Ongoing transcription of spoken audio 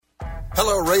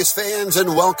Hello, race fans, and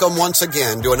welcome once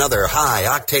again to another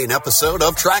high-octane episode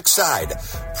of Trackside,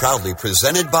 proudly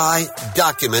presented by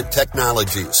Document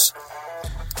Technologies.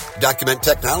 Document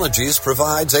Technologies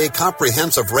provides a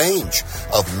comprehensive range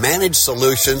of managed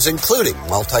solutions, including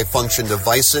multifunction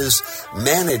devices,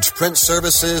 managed print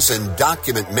services, and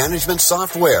document management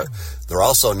software. They're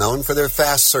also known for their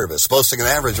fast service, boasting an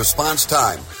average response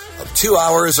time of 2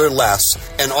 hours or less,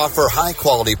 and offer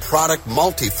high-quality product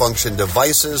multifunction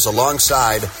devices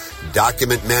alongside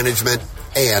document management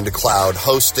and cloud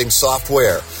hosting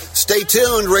software. Stay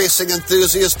tuned, racing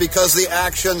enthusiasts, because the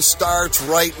action starts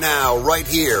right now, right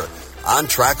here on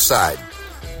Trackside.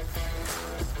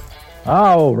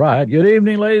 All right. Good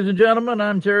evening, ladies and gentlemen.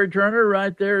 I'm Terry Turner.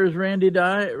 Right there is Randy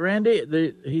Dye.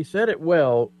 Randy, he said it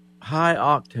well, high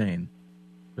octane,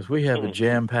 because we have a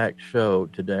jam-packed show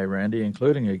today, Randy,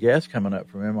 including a guest coming up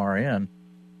from MRN.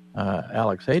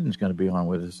 Alex Hayden's going to be on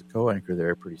with us, the co-anchor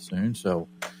there pretty soon. So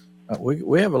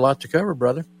we have a lot to cover,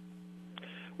 brother.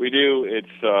 We do. It's,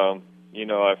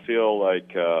 I feel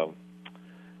like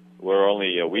we're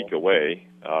only a week away,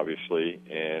 obviously,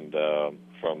 and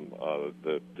from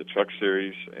the Truck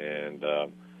Series, and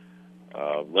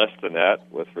less than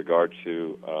that with regard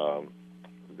to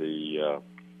the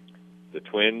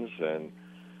Twins, and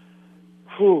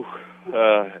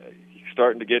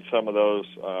starting to get some of those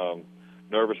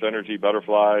nervous energy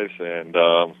butterflies, and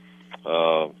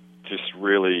just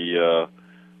really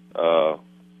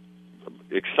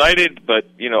excited, but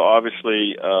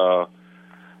obviously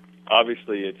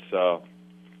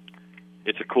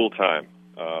it's a cool time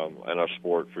in our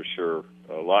sport for sure.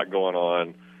 A lot going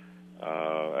on,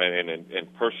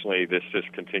 and personally, this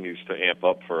just continues to amp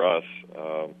up for us.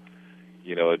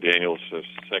 Daniel's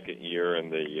second year in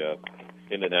the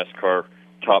NASCAR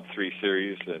Top 3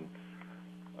 Series, and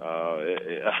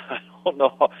I don't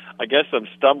know. I guess I'm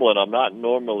stumbling. I'm not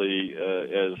normally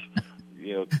as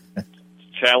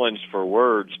challenged for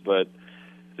words, but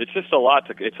it's just a lot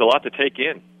to take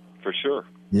in, for sure.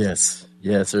 Yes,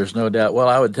 there's no doubt. Well,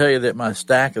 I would tell you that my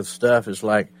stack of stuff is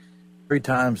like 3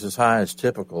 times as high as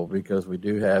typical, because we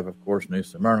do have, of course, New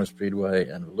Smyrna Speedway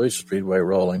and Volusia Speedway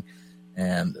rolling,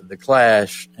 and the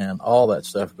Clash and all that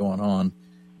stuff going on.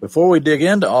 Before we dig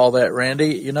into all that,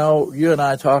 Randy, you and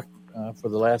I talked for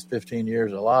the last 15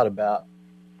 years a lot about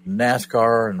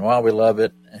NASCAR and why we love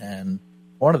it. And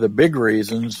one of the big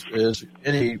reasons is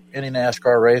any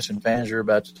NASCAR race, and fans, you're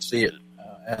about to see it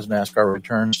as NASCAR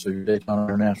returns to Daytona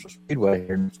International Speedway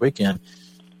here next weekend.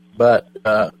 But,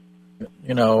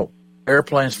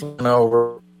 airplanes flying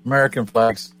over, American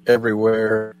flags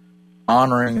everywhere,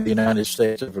 honoring the United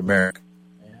States of America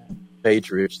and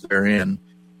patriots therein.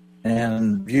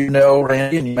 And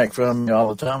Randy, and you make fun of me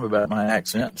all the time about my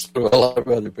accent, so a lot of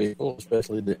other people,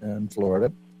 especially in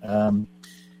Florida.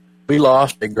 We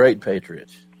lost a great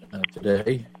patriot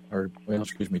today,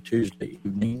 Tuesday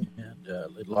evening, and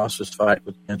they lost his fight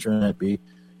with cancer, and that'd be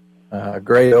a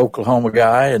great Oklahoma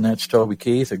guy, and that's Toby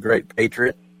Keith, a great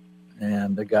patriot,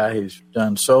 and a guy who's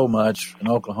done so much in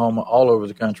Oklahoma, all over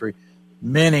the country,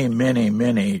 many, many,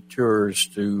 many tours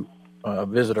to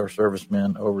visit our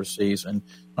servicemen overseas. And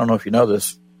I don't know if you know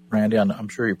this, Randy, I'm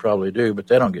sure you probably do, but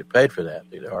they don't get paid for that.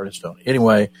 The artists don't.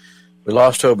 Anyway, we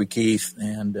lost Toby Keith,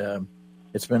 and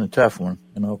it's been a tough one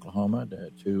in Oklahoma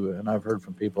and I've heard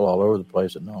from people all over the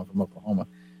place that know him from Oklahoma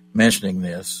mentioning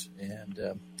this.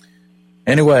 And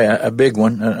anyway, a big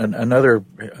one,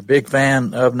 a big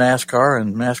fan of NASCAR,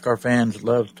 and NASCAR fans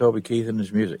love Toby Keith and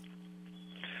his music.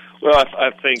 Well,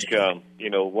 I think,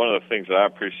 one of the things that I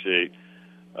appreciate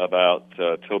about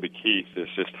Toby Keith is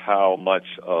just how much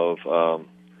of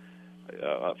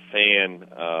a fan,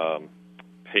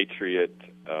 patriot,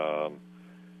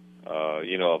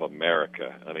 of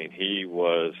America. I mean, he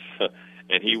was,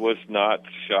 and he was not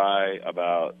shy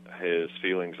about his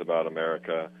feelings about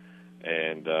America,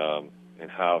 and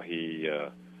how he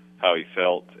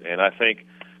felt. And I think,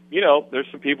 there's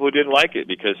some people who didn't like it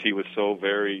because he was so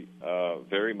very,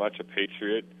 very much a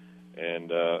patriot.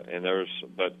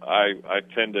 But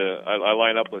I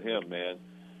line up with him, man.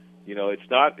 It's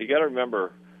not, you got to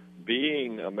remember,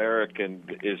 being American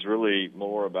is really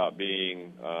more about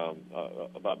being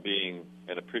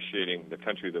and appreciating the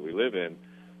country that we live in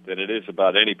than it is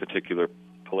about any particular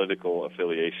political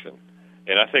affiliation.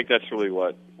 And I think that's really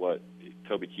what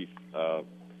Toby Keith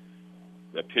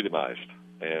epitomized.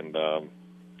 And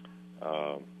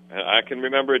I can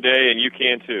remember a day, and you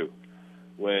can too,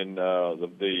 when the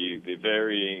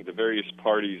various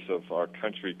parties of our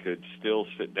country could still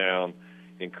sit down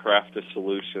and craft a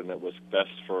solution that was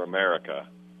best for America,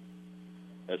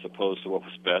 as opposed to what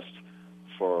was best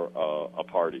for a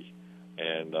party.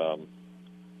 And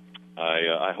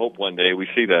I hope one day we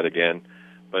see that again.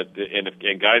 But and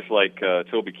guys like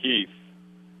Toby Keith,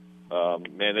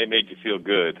 man, they made you feel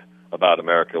good about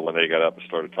America when they got up and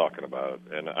started talking about it.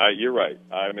 And you're right.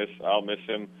 I'll miss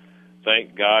him.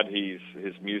 Thank God his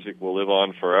music will live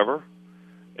on forever,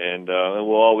 and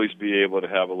we'll always be able to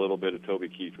have a little bit of Toby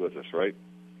Keith with us, right?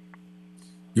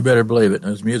 You better believe it.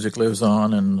 His music lives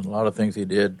on, and a lot of things he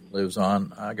did lives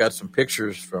on. I got some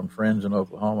pictures from friends in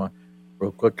Oklahoma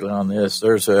real quickly on this.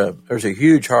 There's a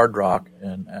huge Hard Rock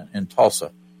in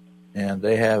Tulsa, and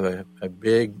they have a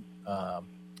big,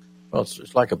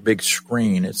 it's like a big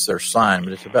screen. It's their sign,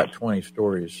 but it's about 20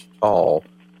 stories tall,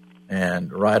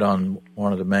 and right on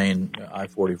one of the main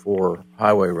I-44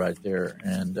 highway right there,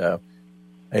 and a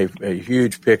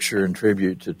huge picture in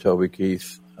tribute to Toby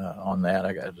Keith on that.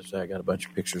 I got a bunch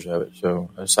of pictures of it, so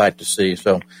a sight to see.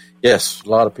 So, yes, a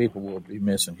lot of people will be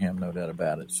missing him, no doubt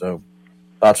about it. So,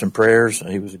 thoughts and prayers.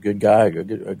 He was a good guy,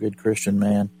 a good Christian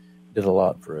man. Did a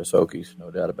lot for us Okies,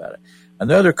 no doubt about it.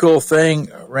 Another cool thing,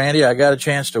 Randy, I got a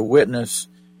chance to witness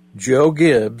Joe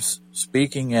Gibbs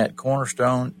speaking at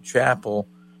Cornerstone Chapel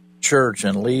Church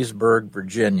in Leesburg,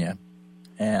 Virginia.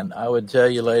 And I would tell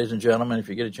you, ladies and gentlemen, if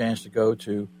you get a chance to go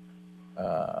to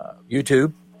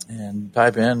YouTube and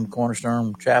type in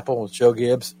Cornerstone Chapel with Joe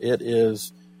Gibbs, it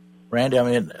is, Randy, I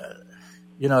mean,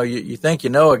 you think you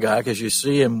know a guy because you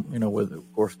see him, with,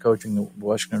 of course, coaching the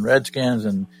Washington Redskins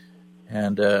and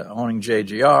owning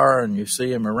JGR, and you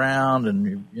see him around,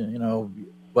 and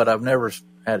but I've never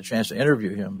had a chance to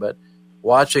interview him. But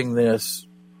watching this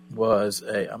was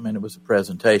it was a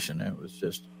presentation. It was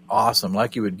just awesome,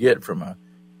 like you would get from a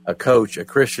coach, a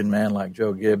Christian man like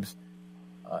Joe Gibbs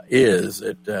is.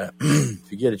 If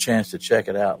you get a chance to check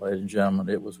it out, ladies and gentlemen,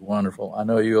 it was wonderful. I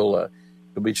know you'll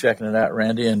be checking it out,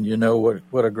 Randy, and you know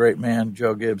what a great man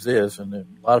Joe Gibbs is, and a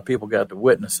lot of people got to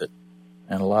witness it.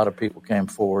 And a lot of people came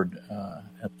forward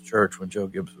at the church when Joe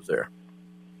Gibbs was there.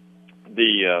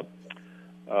 I've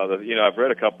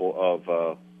read a couple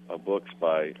of books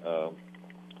by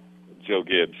Joe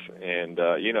Gibbs, and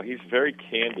he's very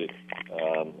candid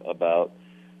about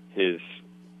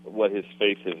what his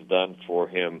faith has done for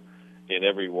him in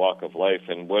every walk of life,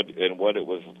 and what it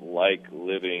was like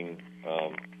living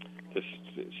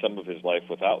some of his life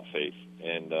without faith,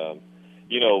 and.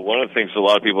 One of the things a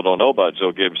lot of people don't know about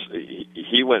Joe Gibbs,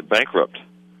 he went bankrupt,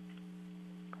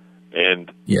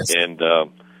 and yes, and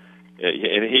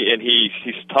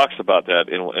he talks about that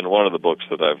in one of the books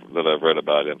that I've read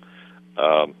about him.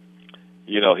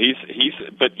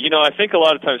 But I think a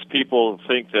lot of times people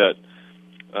think that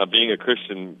being a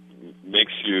Christian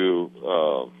makes you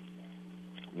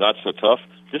not so tough.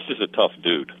 This is a tough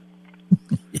dude,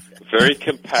 very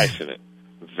compassionate,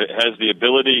 has the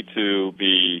ability to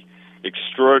be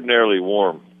extraordinarily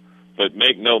warm, but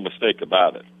make no mistake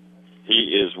about it,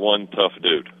 he is one tough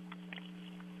dude.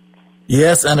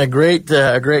 Yes, and a great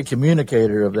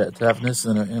communicator of that toughness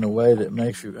in a way that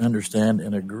makes you understand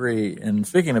and agree. And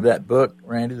speaking of that book,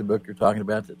 Randy, the book you're talking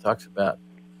about that talks about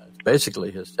basically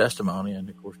his testimony and,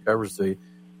 of course, covers the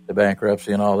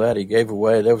bankruptcy and all that. He gave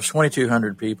away, there was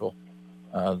 2,200 people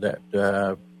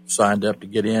that signed up to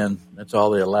get in. That's all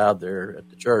they allowed there at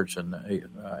the church, and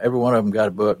every one of them got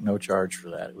a book, no charge for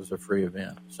that. It was a free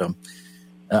event. So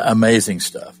amazing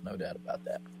stuff, no doubt about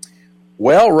that.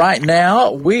 Well, right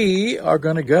now we are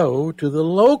going to go to the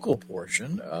local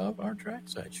portion of our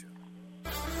Trackside show.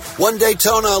 One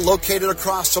Daytona, located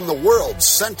across from the world's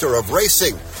center of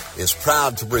racing, is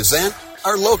proud to present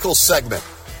our local segment,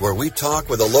 where we talk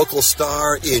with a local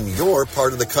star in your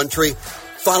part of the country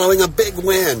following a big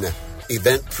win,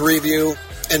 event preview,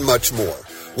 and much more.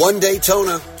 One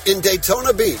Daytona in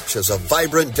Daytona Beach is a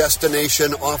vibrant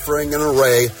destination offering an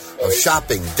array of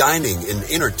shopping, dining, and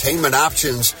entertainment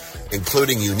options,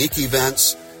 including unique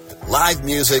events and live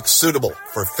music suitable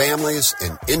for families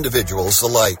and individuals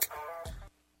alike.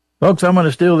 Folks, I'm going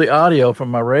to steal the audio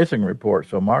from my racing report.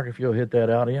 So, Mark, if you'll hit that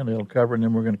audio, and it'll cover, and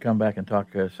then we're going to come back and talk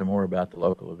some more about the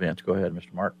local events. Go ahead,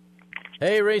 Mr. Mark.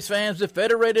 Hey, race fans, the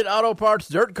Federated Auto Parts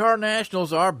Dirt Car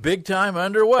Nationals are big time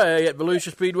underway at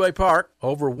Volusia Speedway Park.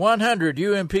 Over 100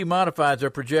 UMP modifieds are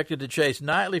projected to chase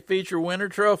nightly feature winner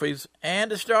trophies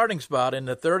and a starting spot in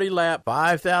the 30-lap,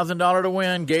 $5,000 to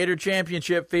win Gator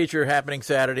Championship feature happening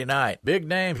Saturday night. Big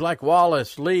names like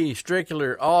Wallace, Lee,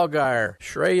 Strickler, Allgaier,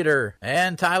 Schrader,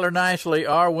 and Tyler Nicely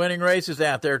are winning races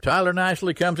out there. Tyler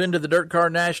Nicely comes into the Dirt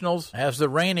Car Nationals as the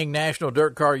reigning National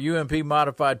Dirt Car UMP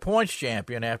Modified Points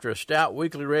Champion after a stout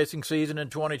weekly racing season in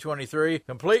 2023,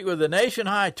 complete with a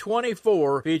nation-high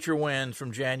 24 feature wins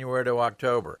from January to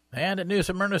October. And at New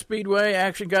Smyrna Speedway,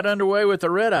 action got underway with the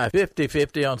Red Eye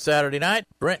 50-50 on Saturday night.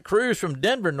 Brent Cruz from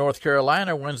Denver, North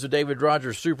Carolina, wins the David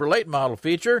Rogers Super Late Model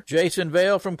feature. Jason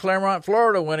Vale from Claremont,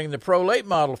 Florida, winning the Pro Late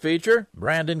Model feature.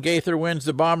 Brandon Gaither wins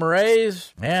the Bomber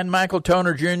A's. And Michael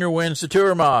Toner Jr. wins the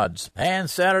Tour Mods. And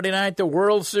Saturday night, the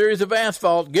World Series of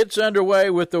Asphalt gets underway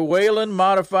with the Whelen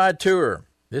Modified Tour.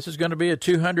 This is going to be a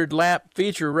 200-lap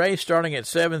feature race starting at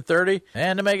 7:30.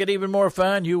 And to make it even more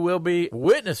fun, you will be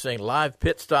witnessing live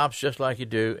pit stops just like you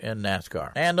do in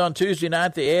NASCAR. And on Tuesday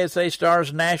night, the ASA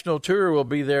Stars National Tour will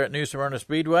be there at New Smyrna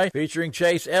Speedway, featuring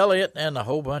Chase Elliott and a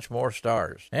whole bunch more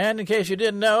stars. And in case you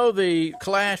didn't know, the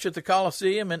Clash at the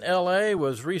Coliseum in L.A.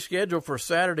 was rescheduled for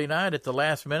Saturday night at the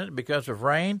last minute because of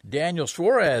rain. Daniel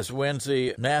Suarez wins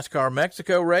the NASCAR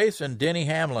Mexico race, and Denny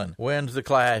Hamlin wins the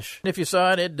Clash. If you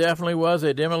saw it, it definitely was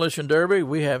a Demolition Derby.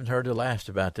 We haven't heard the last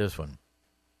about this one.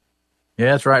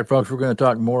 Yeah, that's right, folks. We're going to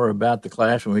talk more about the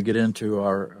Clash when we get into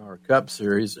our Cup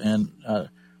Series. And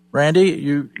Randy,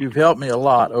 you've helped me a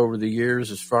lot over the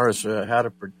years as far as how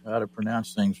to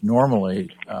pronounce things normally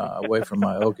away from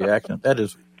my Okie accent. That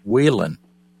is Whelan,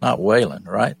 not Whalen,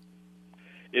 right?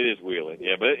 It is Whelan,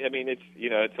 yeah. But I mean, it's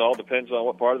it all depends on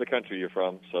what part of the country you're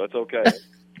from, so it's okay.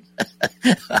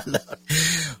 I know.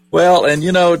 Well, and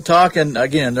talking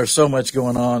again, there's so much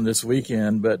going on this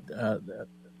weekend, but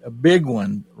a big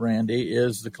one, Randy,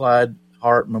 is the Clyde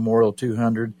Hart Memorial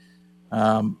 200.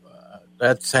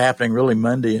 That's happening really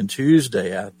Monday and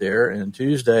Tuesday out there. And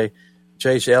Tuesday,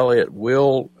 Chase Elliott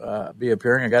will be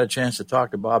appearing. I got a chance to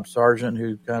talk to Bob Sargent,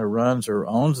 who kind of runs or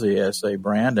owns the ASA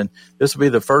brand, and this will be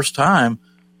the first time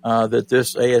that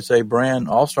this ASA brand,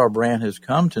 All-Star brand, has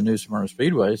come to New Smyrna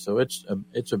Speedway. So it's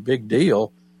a big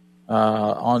deal.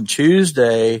 On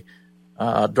Tuesday,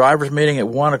 drivers meeting at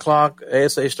 1 o'clock.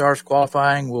 ASA Stars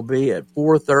qualifying will be at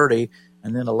 4:30,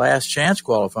 and then a last chance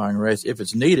qualifying race, if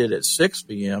it's needed, at 6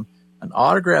 p.m., an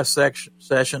autograph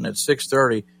session at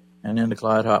 6:30, and then the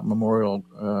Clyde Hart Memorial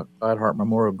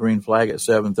Green Flag at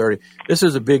 7:30. This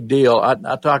is a big deal.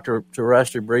 I talked to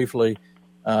Rusty briefly.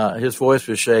 His voice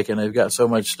was shaking. They've got so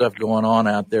much stuff going on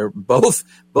out there, both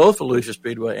Volusia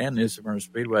Speedway and New Smyrna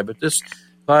Speedway. But this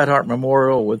Clyde Hart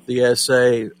Memorial with the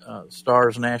SA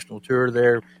Stars National Tour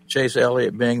there, Chase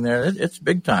Elliott being there, it's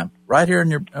big time right here in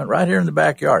the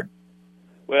backyard.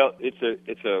 Well, it's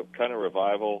a kind of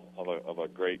revival of a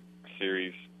great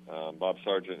series. Bob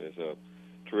Sargent is a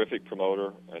terrific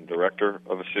promoter and director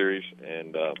of a series,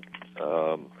 and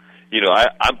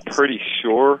I'm pretty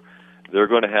sure they're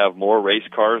going to have more race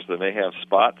cars than they have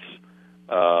spots,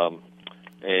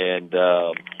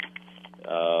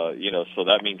 so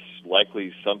that means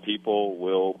likely some people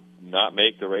will not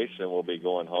make the race and will be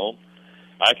going home.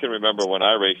 I can remember when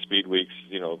I raced Speed Weeks,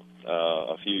 a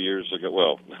few years ago.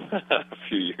 Well, a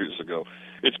few years ago.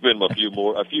 It's been a few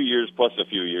years plus a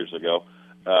few years ago.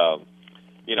 I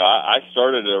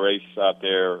started a race out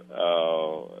there,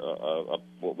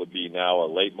 what would be now a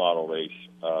late model race,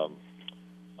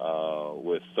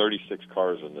 with 36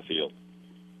 cars in the field.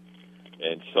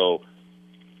 And so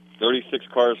 36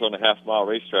 cars on a half-mile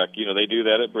racetrack, they do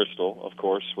that at Bristol, of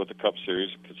course, with the Cup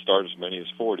Series. It could start as many as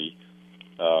 40.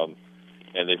 And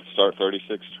they start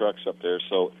 36 trucks up there.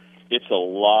 So it's a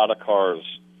lot of cars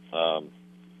on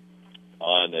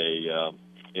a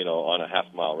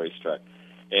half-mile racetrack.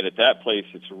 And at that place,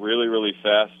 it's really, really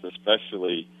fast,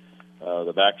 especially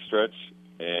the backstretch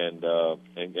and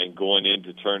going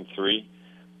into turn 3.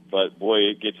 But, boy,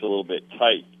 it gets a little bit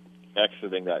tight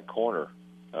exiting that corner,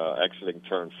 exiting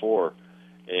turn 4.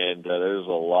 And there's a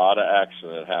lot of action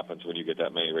that happens when you get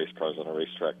that many race cars on a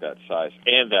racetrack that size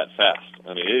and that fast.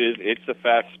 I mean, it's a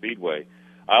fast speedway.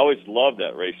 I always loved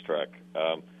that racetrack.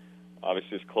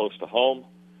 Obviously, it's close to home,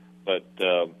 but,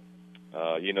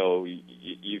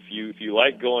 if you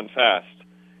like going fast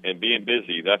and being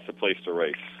busy, that's the place to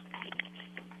race.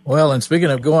 Well, and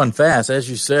speaking of going fast, as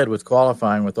you said, with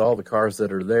qualifying with all the cars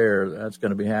that are there, that's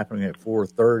going to be happening at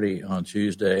 4:30 on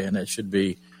Tuesday, and it should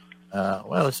be,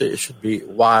 it should be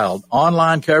wild.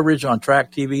 Online coverage on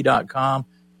tracktv.com,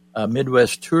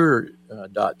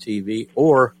 midwesttour.tv,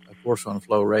 or, of course, on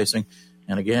Flow Racing.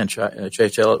 And again,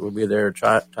 Chase Elliott will be there.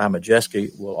 Ty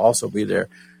Majeski will also be there.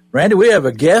 Randy, we have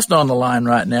a guest on the line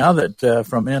right now that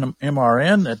from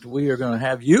MRN that we are going to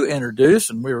have you introduce,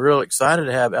 and we're real excited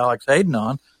to have Alex Hayden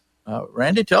on.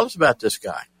 Randy, tell us about this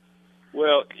guy.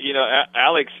 Well,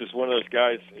 Alex is one of those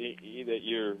guys he's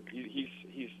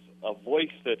a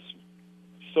voice that's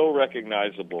so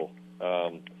recognizable,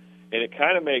 and it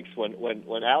kind of makes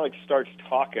when Alex starts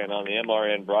talking on the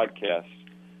MRN broadcast,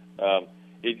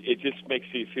 it just makes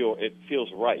you feel it feels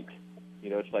right.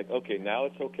 It's like, okay, now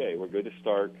it's okay. We're good to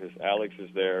start because Alex is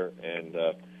there, and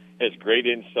has great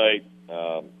insight.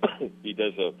 He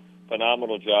does a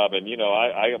phenomenal job, and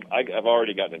I've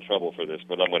already gotten in trouble for this,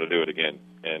 but I'm going to do it again.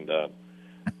 And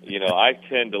I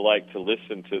tend to like to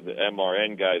listen to the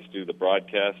MRN guys do the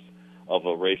broadcast of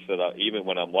a race even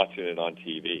when I'm watching it on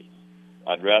TV.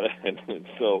 I'd rather,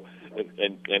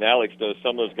 and Alex knows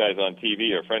some of those guys on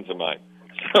TV are friends of mine.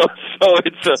 So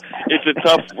it's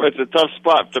a tough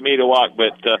spot for me to walk,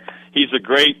 but he's a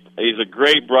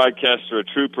great broadcaster, a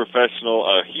true professional,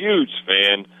 a huge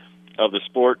fan of the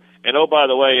sport, and oh, by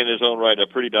the way, in his own right, a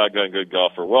pretty doggone good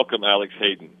golfer. Welcome, Alex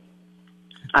Hayden.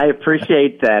 I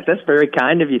appreciate that. That's very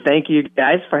kind of you. Thank you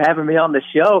guys for having me on the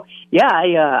show. Yeah,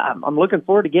 I'm looking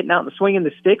forward to getting out and swinging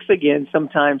the sticks again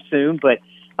sometime soon, but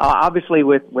obviously,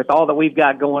 with all that we've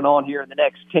got going on here in the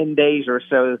next 10 days or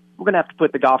so, we're going to have to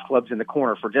put the golf clubs in the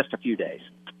corner for just a few days.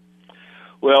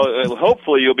 Well,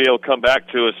 hopefully you'll be able to come back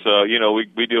to us.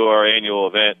 We do our annual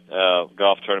event,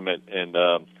 golf tournament, and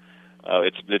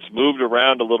it's moved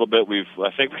around a little bit.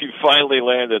 I think we finally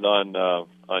landed on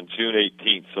June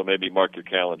 18th, so maybe mark your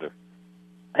calendar.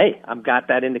 Hey, I've got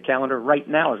that in the calendar right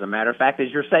now, as a matter of fact,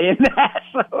 as you're saying that.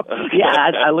 So,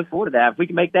 yeah, I look forward to that. If we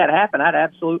can make that happen, I'd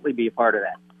absolutely be a part of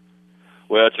that.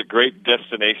 Well, it's a great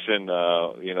destination,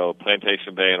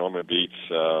 Plantation Bay and Ormond Beach.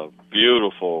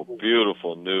 Beautiful,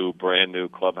 beautiful brand new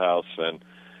clubhouse,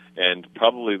 and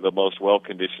probably the most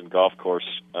well-conditioned golf course,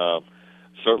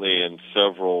 certainly in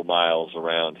several miles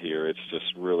around here. It's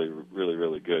just really, really,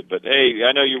 really good. But hey,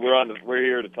 I know we're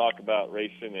here to talk about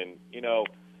racing, and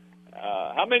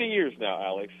how many years now,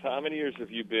 Alex? How many years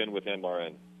have you been with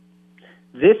MRN?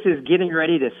 This is getting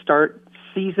ready to start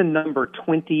season number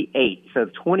 28, so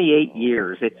 28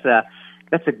 years.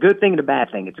 That's a good thing and a bad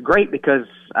thing. It's great because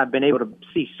I've been able to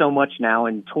see so much now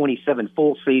in 27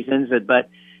 full seasons, but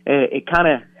it kind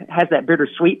of has that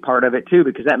bittersweet part of it too,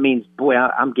 because that means, boy,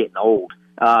 I'm getting old.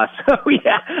 So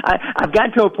yeah, I've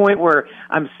gotten to a point where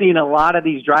I'm seeing a lot of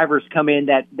these drivers come in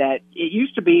that it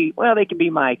used to be, well, they could be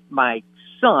my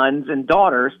sons and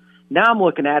daughters. Now I'm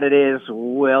looking at it as,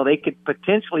 well, they could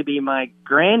potentially be my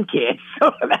grandkids.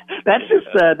 So that's just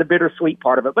the bittersweet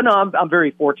part of it. But no, I'm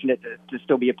very fortunate to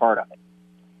still be a part of it.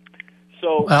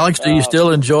 So, Alex, do you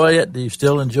still enjoy it? Do you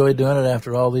still enjoy doing it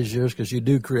after all these years? Because you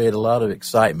do create a lot of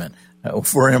excitement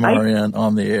for MRN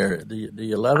on the air. Do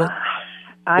you love it?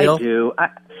 I do.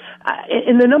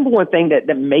 And the number one thing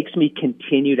that makes me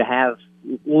continue to have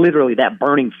literally that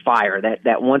burning fire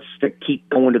that wants to keep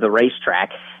going to the racetrack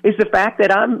is the fact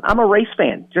that I'm a race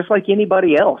fan, just like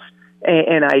anybody else.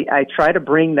 And I try to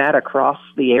bring that across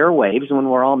the airwaves when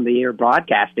we're on the air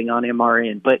broadcasting on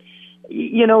MRN. But,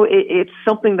 it's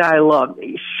something that I love.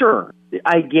 Sure,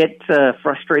 I get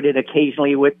frustrated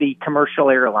occasionally with the commercial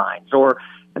airlines or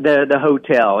the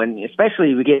hotel, and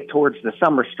especially we get towards the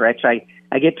summer stretch,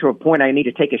 I get to a point I need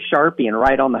to take a Sharpie and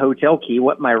write on the hotel key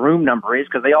what my room number is,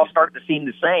 because they all start to seem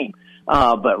the same.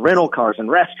 But rental cars and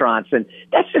restaurants, and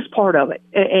that's just part of it.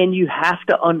 And you have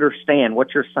to understand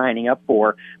what you're signing up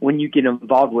for when you get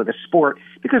involved with a sport,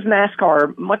 because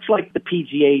NASCAR, much like the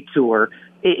PGA Tour,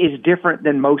 is different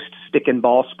than most stick and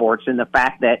ball sports in the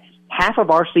fact that half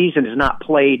of our season is not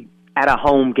played at a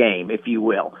home game, if you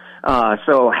will.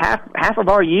 So half of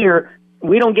our year,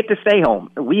 we don't get to stay home.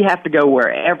 We have to go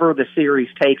wherever the series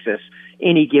takes us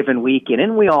any given weekend.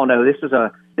 And we all know this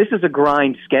is a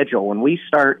grind schedule. When we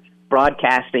start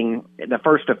broadcasting the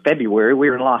 1st of February, we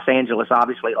were in Los Angeles,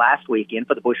 obviously, last weekend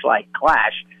for the Busch Light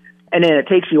Clash. And then it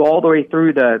takes you all the way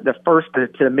through the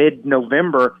 1st to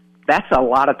mid-November. That's a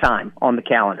lot of time on the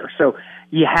calendar. So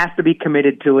you have to be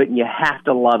committed to it, and you have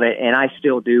to love it. And I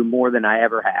still do more than I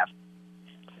ever have.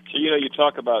 So, you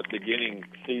talk about beginning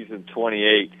season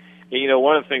 28. And,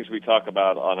 one of the things we talk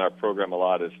about on our program a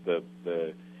lot is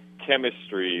the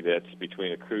chemistry that's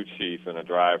between a crew chief and a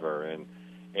driver, and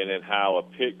then how a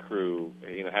pit crew,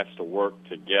 has to work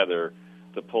together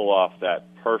to pull off that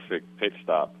perfect pit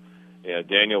stop.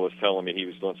 Daniel was telling me he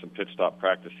was doing some pit stop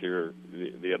practice here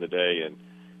the other day, and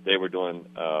they were doing,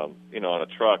 on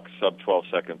a truck, sub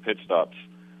 12-second pit stops.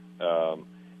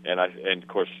 And of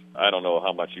course, I don't know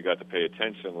how much you got to pay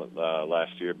attention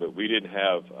last year, but we didn't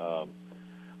have.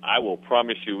 I will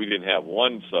promise you, we didn't have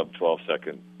one sub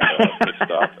 12-second pit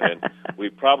stop, and we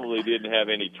probably didn't have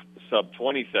any sub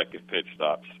 20-second pit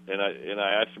stops. And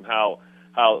I asked him how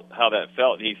that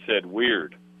felt, and he said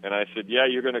weird. And I said, yeah,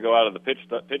 you're going to go out of the pitch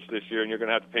this year, and you're going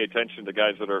to have to pay attention to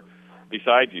guys that are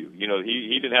beside you.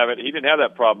 He didn't have it. He didn't have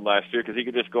that problem last year because he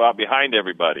could just go out behind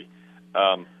everybody.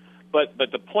 But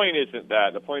the point isn't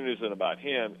that. The point isn't about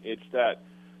him. It's that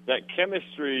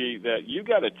chemistry, that you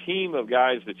got a team of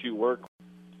guys that you work with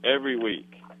every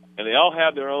week, and they all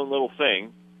have their own little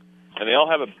thing, and they all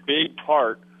have a big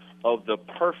part of the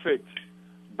perfect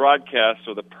broadcast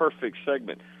or the perfect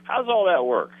segment. How's all that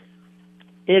work?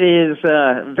 It is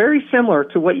very similar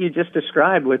to what you just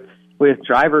described with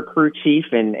driver, crew chief,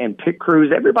 and pit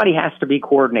crews. Everybody has to be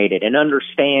coordinated and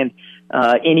understand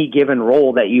any given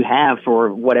role that you have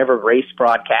for whatever race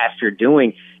broadcast you're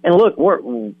doing. And look,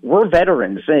 we're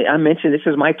veterans. I mentioned this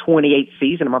is my 28th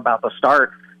season. I'm about to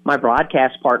start. My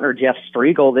broadcast partner, Jeff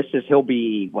Striegel, he'll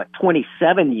be,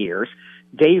 27 years.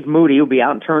 Dave Moody will be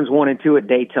out in turns 1 and 2 at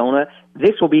Daytona.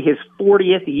 This will be his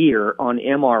 40th year on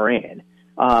MRN.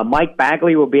 Mike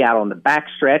Bagley will be out on the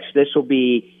backstretch. This will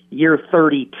be year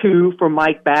 32 for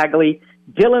Mike Bagley.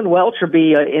 Dylan Welch will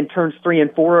be in turns 3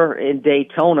 and 4 in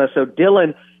Daytona. So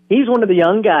Dylan, he's one of the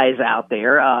young guys out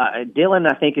there. Dylan,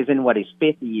 I think, is in his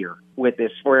 5th year with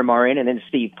this for MRN. And then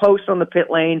Steve Post on the pit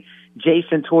lane,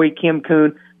 Jason Toy, Kim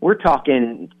Kuhn. We're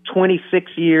talking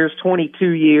 26 years, 22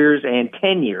 years, and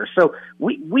 10 years. So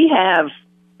we have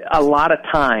a lot of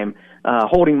time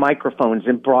holding microphones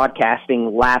and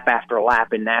broadcasting lap after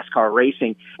lap in NASCAR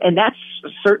racing. And that's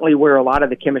certainly where a lot of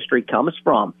the chemistry comes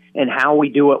from and how we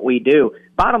do what we do.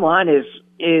 Bottom line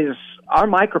is our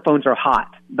microphones are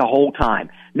hot the whole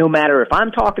time. No matter if I'm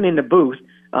talking in the booth,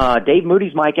 Dave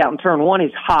Moody's mic out in turn 1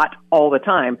 is hot all the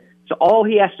time. So all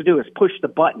he has to do is push the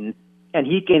button and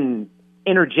he can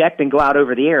interject and go out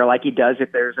over the air like he does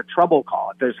if there's a trouble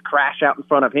call. If there's a crash out in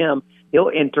front of him, he'll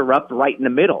interrupt right in the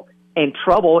middle. And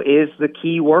trouble is the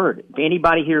key word. If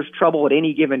anybody hears trouble at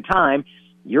any given time,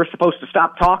 you're supposed to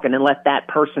stop talking and let that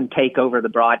person take over the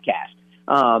broadcast.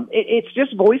 It's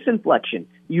just voice inflection.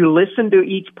 You listen to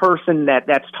each person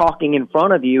that's talking in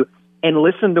front of you and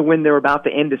listen to when they're about to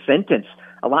end a sentence.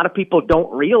 A lot of people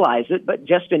don't realize it, but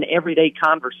just in everyday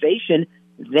conversation,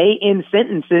 they end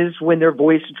sentences when their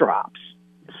voice drops.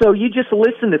 So you just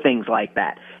listen to things like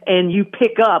that, and you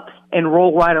pick up and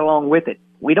roll right along with it.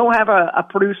 We don't have a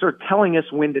producer telling us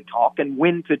when to talk and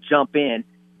when to jump in.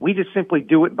 We just simply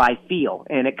do it by feel,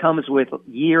 and it comes with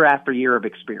year after year of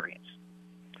experience.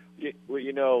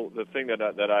 Well, the thing that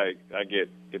I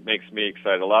get, it makes me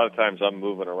excited. A lot of times I'm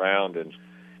moving around, and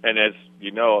as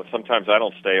you know, sometimes I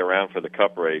don't stay around for the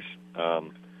Cup race,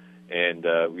 and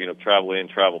travel in,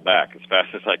 travel back as fast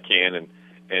as I can, and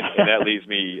that leaves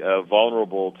me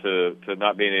vulnerable to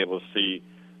not being able to see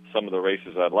some of the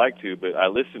races I'd like to. But I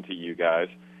listen to you guys,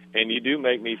 and you do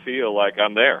make me feel like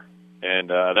I'm there, and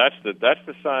that's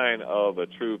the sign of a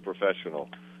true professional.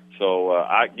 So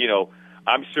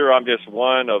I'm sure I'm just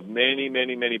one of many,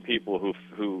 many, many people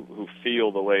who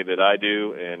feel the way that I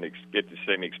do and get the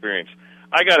same experience.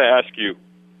 I got to ask you,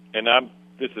 and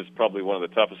this is probably one of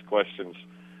the toughest questions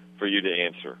for you to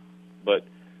answer, but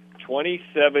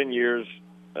 27 years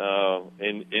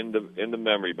in the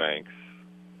memory banks,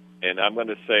 and I'm going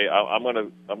to say I'm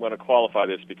going to qualify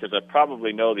this because I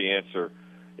probably know the answer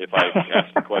if I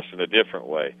ask the question a different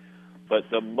way. But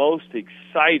the most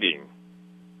exciting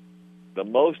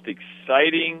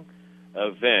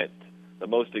event, the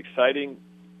most exciting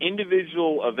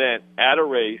individual event at a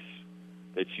race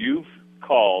that you've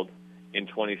called in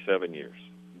 27 years,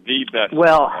 the best.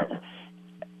 Well,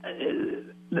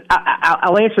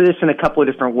 I'll answer this in a couple of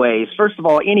different ways. First of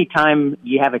all, anytime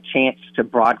you have a chance to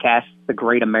broadcast the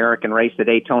great American race, the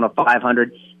Daytona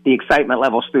 500, the excitement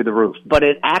level's through the roof. But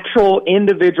an actual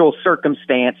individual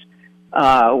circumstance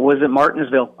was at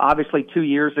Martinsville, obviously 2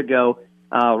 years ago.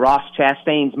 Ross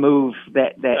Chastain's move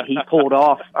that he pulled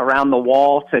off around the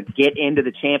wall to get into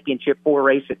the championship 4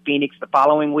 race at Phoenix the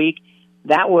following week,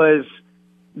 that was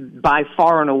by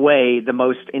far and away the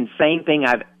most insane thing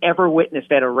I've ever witnessed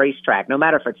at a racetrack, no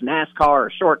matter if it's NASCAR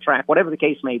or short track, whatever the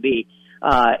case may be.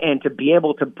 And to be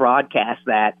able to broadcast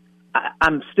that,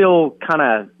 I'm still kind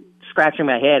of scratching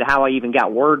my head how I even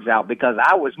got words out, because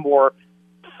I was more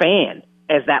fan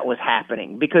as that was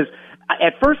happening. Because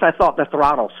at first I thought the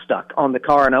throttle stuck on the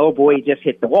car and, oh boy, he just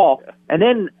hit the wall. And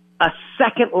then a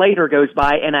second later goes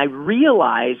by and I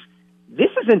realize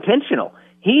this is intentional.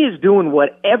 He is doing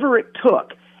whatever it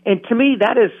took. And to me,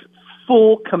 that is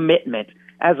full commitment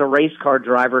as a race car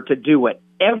driver to do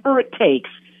whatever it takes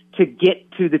to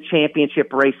get to the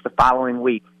championship race the following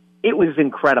week. It was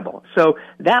incredible. So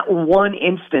that one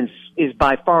instance is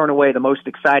by far and away the most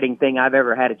exciting thing I've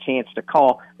ever had a chance to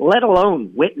call, let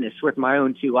alone witness with my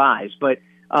own 2 eyes. But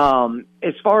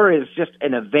as far as just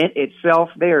an event itself,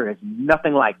 there is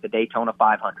nothing like the Daytona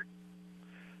 500.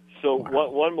 So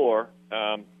one more,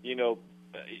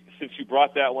 since you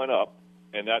brought that one up,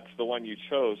 and that's the one you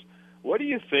chose, what do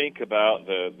you think about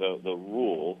the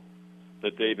rule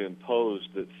that they've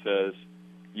imposed that says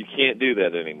you can't do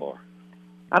that anymore?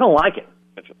 I don't like it.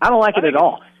 I don't like it at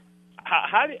all.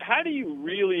 How do you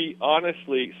really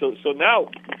honestly? So now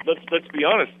let's be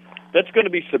honest. that's going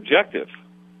to be subjective.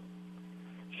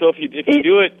 So if you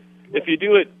do it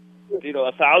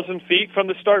 1,000 feet from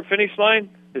the start finish line,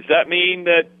 does that mean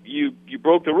that you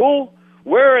broke the rule?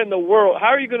 Where in the world? How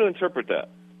are you going to interpret that?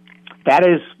 That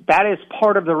is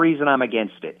part of the reason I'm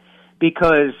against it,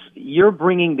 because you're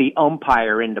bringing the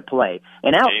umpire into play.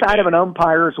 And outside of an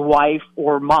umpire's wife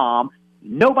or mom,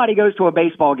 nobody goes to a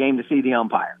baseball game to see the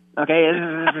umpire. Okay,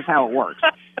 this is how it works.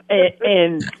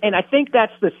 And I think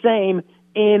that's the same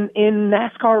in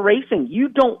NASCAR racing. You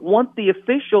don't want the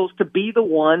officials to be the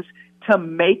ones to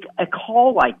make a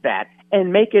call like that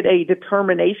and make it a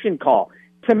determination call.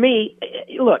 To me,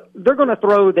 look, they're going to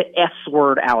throw the S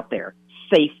word out there,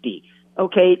 safety.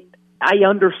 Okay, I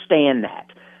understand that.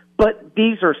 But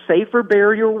these are safer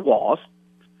barrier walls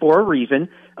for a reason.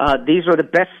 These are the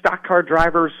best stock car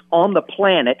drivers on the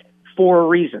planet for a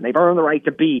reason. They've earned the right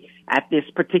to be at this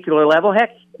particular level.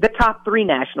 Heck, the top 3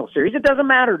 national series, it doesn't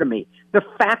matter to me. The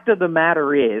fact of the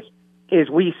matter is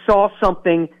we saw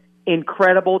something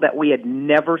incredible that we had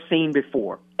never seen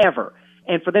before, ever.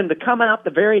 And for them to come out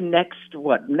the very next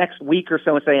week or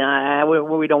so and say,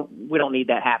 we don't need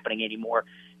that happening anymore.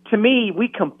 To me, we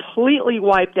completely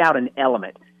wiped out an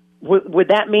element. Would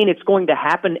that mean it's going to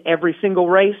happen every single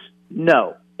race?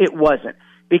 No, it wasn't.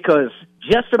 Because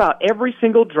just about every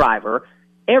single driver,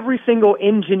 every single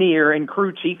engineer and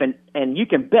crew chief, and you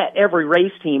can bet every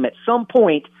race team at some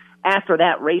point after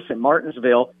that race in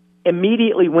Martinsville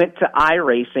immediately went to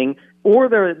iRacing or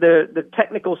the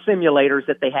technical simulators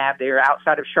that they have there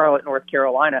outside of Charlotte, North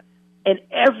Carolina, and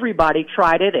everybody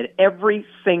tried it at every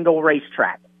single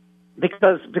racetrack.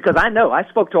 Because I know, I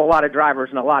spoke to a lot of drivers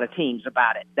and a lot of teams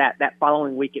about it that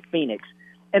following week at Phoenix,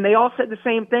 and they all said the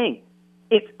same thing.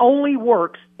 It only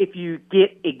works if you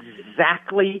get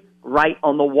exactly right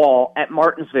on the wall at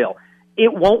Martinsville.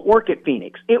 It won't work at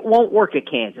Phoenix. It won't work at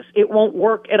Kansas. It won't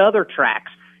work at other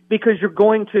tracks because you're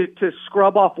going to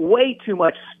scrub off way too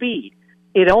much speed.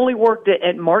 It only worked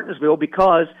at Martinsville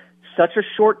because such a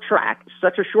short track,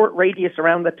 such a short radius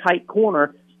around the tight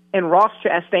corner, and Ross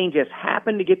Chastain just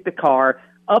happened to get the car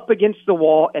up against the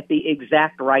wall at the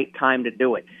exact right time to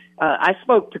do it. I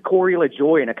spoke to Corey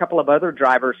LaJoie and a couple of other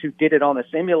drivers who did it on the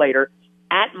simulator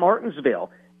at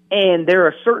Martinsville, and there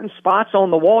are certain spots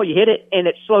on the wall, you hit it, and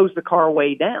it slows the car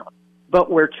way down. But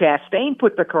where Chastain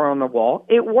put the car on the wall,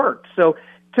 it worked. So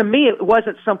to me, it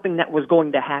wasn't something that was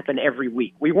going to happen every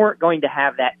week. We weren't going to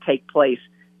have that take place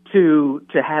to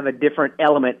have a different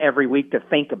element every week to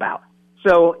think about.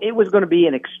 So it was going to be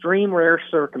an extreme rare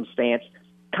circumstance,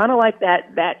 kind of like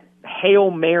that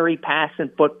Hail Mary pass in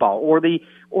football or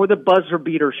the buzzer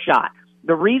beater shot.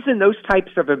 The reason those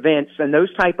types of events and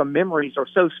those type of memories are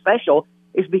so special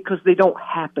is because they don't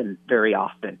happen very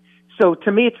often. So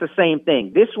to me, it's the same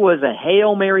thing. This was a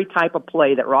Hail Mary type of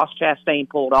play that Ross Chastain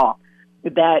pulled off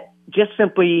that just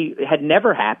simply had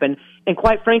never happened and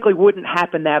quite frankly wouldn't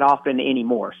happen that often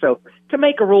anymore. So to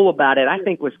make a rule about it, I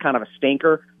think was kind of a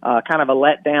stinker, kind of a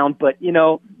letdown, but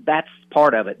that's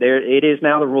part of it. It is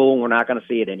now the rule and we're not going to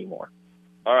see it anymore.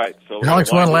 All right. So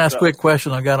Alex, one last quick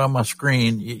question I got on my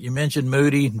screen. You mentioned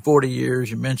Moody in 40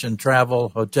 years. You mentioned travel,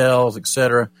 hotels,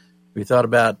 etc. Have you thought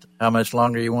about how much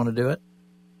longer you want to do it?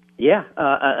 Yeah,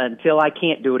 until I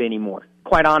can't do it anymore.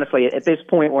 Quite honestly, at this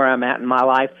point where I'm at in my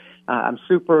life, I'm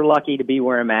super lucky to be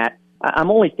where I'm at.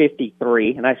 I'm only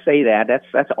 53, and I say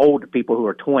that's old to people who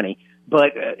are 20.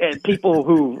 But people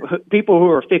who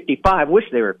are 55 wish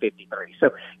they were 53. So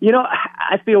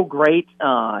I feel great,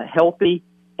 healthy,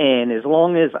 and as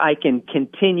long as I can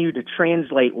continue to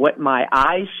translate what my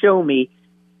eyes show me,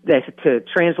 to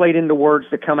translate into words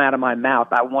that come out of my mouth,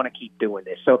 I want to keep doing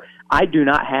this. So I do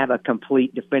not have a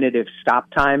complete definitive stop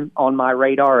time on my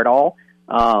radar at all.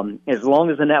 As long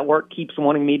as the network keeps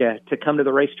wanting me to come to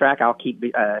the racetrack, I'll keep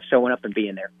showing up and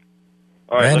being there.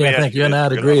 All right, Randy, I think you and I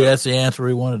agree that's the answer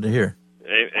we wanted to hear.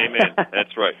 Amen.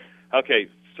 That's right. Okay,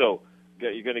 so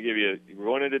we're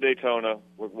going into Daytona.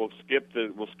 We'll skip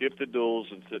the duels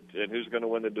and who's going to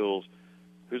win the duels?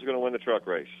 Who's going to win the truck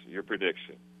race? Your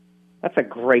prediction. That's a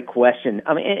great question.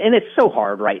 I mean, and it's so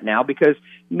hard right now because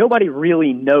nobody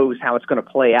really knows how it's going to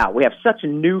play out. We have such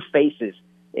new faces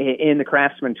in the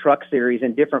Craftsman Truck Series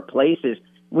in different places.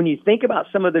 When you think about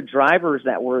some of the drivers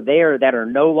that were there that are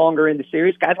no longer in the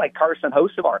series, guys like Carson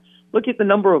Hocevar, look at the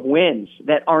number of wins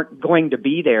that aren't going to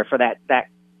be there for that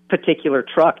particular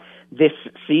truck this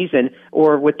season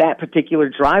or with that particular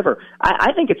driver.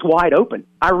 I think it's wide open.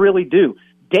 I really do.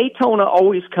 Daytona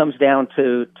always comes down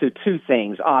to two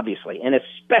things, obviously, and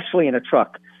especially in a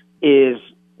truck, is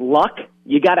luck.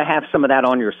 You got to have some of that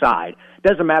on your side.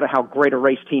 Doesn't matter how great a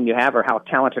race team you have or how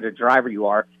talented a driver you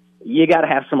are, you got to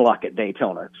have some luck at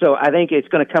Daytona. So I think it's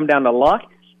going to come down to luck.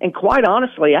 And quite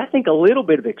honestly, I think a little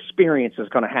bit of experience is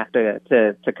going to have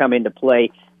to come into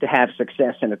play to have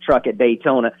success in a truck at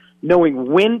Daytona.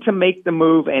 Knowing when to make the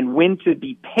move and when to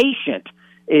be patient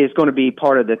is going to be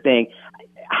part of the thing.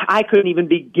 I couldn't even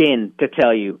begin to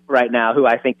tell you right now who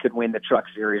I think could win the Truck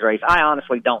Series race. I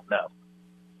honestly don't know.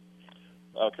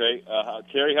 Okay,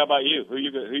 Terry, how about you? Who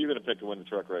you going to pick to win the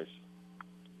truck race?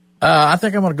 I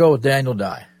think I'm going to go with Daniel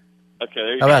Dye. Okay,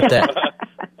 there you How go. about that?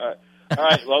 All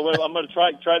right. Well, I'm going to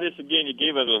try this again. You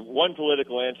gave us one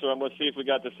political answer. I'm going to see if we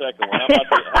got the second one. How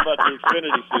about the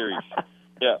Xfinity Series?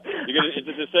 Yeah, is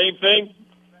it the same thing?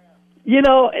 You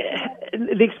know,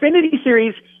 the Xfinity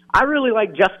Series, I really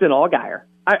like Justin Allgaier.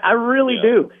 I really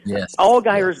do. Yes.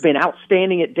 Allgaier's been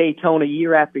outstanding at Daytona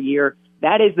year after year.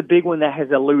 That is the big one that has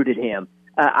eluded him.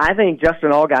 I think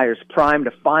Justin Allgaier's primed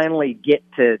to finally get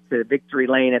to victory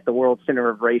lane at the World Center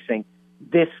of Racing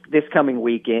this coming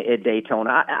week at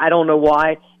Daytona. I don't know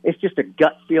why. It's just a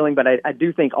gut feeling, but I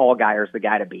do think Allgaier's the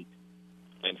guy to beat.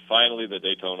 And finally, the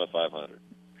Daytona 500.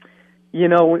 You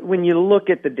know, when you look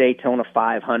at the Daytona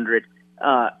 500,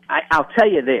 I'll tell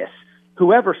you this.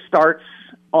 Whoever starts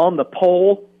on the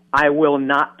pole, I will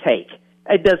not take.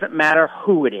 It doesn't matter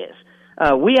who it is.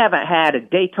 We haven't had a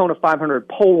Daytona 500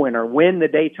 pole winner win the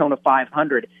Daytona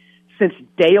 500 since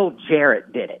Dale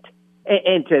Jarrett did it.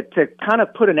 And to kind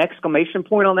of put an exclamation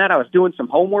point on that, I was doing some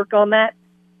homework on that.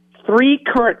 3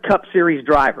 current Cup Series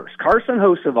drivers, Carson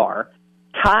Hocevar,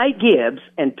 Ty Gibbs,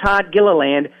 and Todd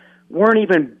Gilliland, weren't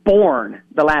even born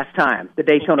the last time the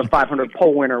Daytona 500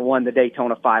 pole winner won the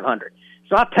Daytona 500.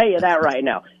 So I'll tell you that right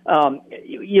now.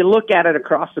 You look at it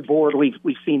across the board.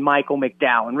 We've seen Michael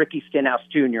McDowell and Ricky Stenhouse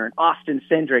Jr. and Austin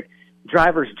Cindric,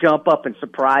 drivers jump up and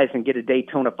surprise and get a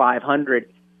Daytona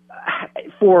 500.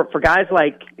 For guys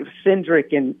like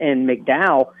Cindric and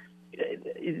McDowell,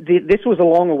 this was a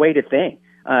long-awaited thing,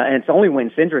 and it's the only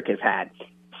win Cindric has had.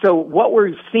 So what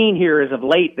we're seeing here is of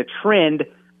late the trend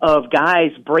of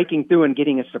guys breaking through and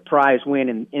getting a surprise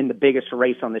win in the biggest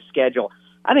race on the schedule.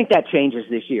 I think that changes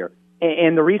this year.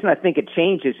 And the reason I think it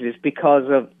changes is because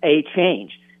of a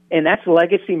change. And that's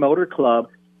Legacy Motor Club,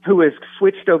 who has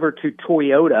switched over to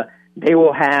Toyota. They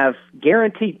will have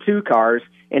guaranteed 2 cars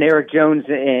in Eric Jones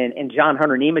and John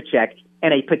Hunter Nemechek,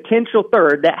 and a potential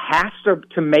third that has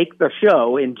to make the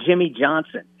show in Jimmy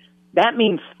Johnson. That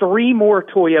means 3 more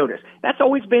Toyotas. That's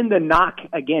always been the knock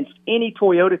against any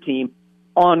Toyota team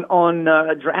on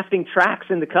drafting tracks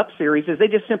in the Cup Series, is they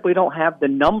just simply don't have the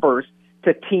numbers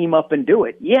to team up and do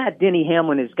it. Yeah, Denny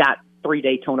Hamlin has got 3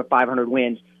 Daytona 500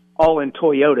 wins, all in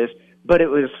Toyotas, but it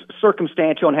was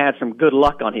circumstantial and had some good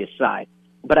luck on his side.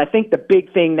 But I think the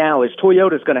big thing now is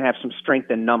Toyota's going to have some strength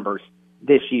in numbers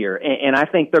this year, and I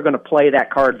think they're going to play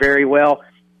that card very well,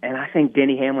 and I think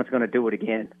Denny Hamlin's going to do it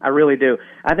again. I really do.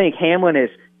 I think Hamlin has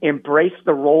embraced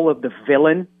the role of the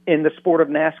villain in the sport of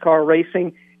NASCAR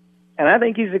racing, and I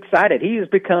think he's excited. He has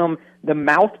become the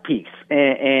mouthpiece,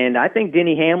 and I think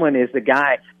Denny Hamlin is the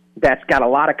guy that's got a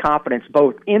lot of confidence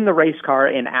both in the race car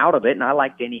and out of it, and I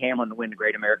like Denny Hamlin to win the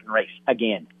Great American Race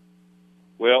again.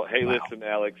 Well, hey, listen,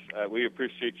 Alex, we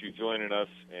appreciate you joining us,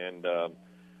 and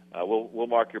we'll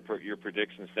mark your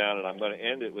predictions down, and I'm going to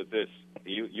end it with this.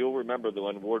 You'll remember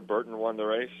when Ward Burton won the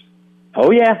race? Oh,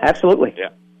 yeah, absolutely. Yeah.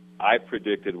 I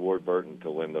predicted Ward Burton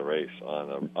to win the race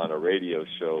on a radio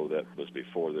show that was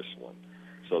before this one.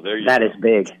 So there you go. That is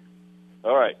big.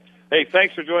 All right. Hey,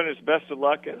 thanks for joining us. Best of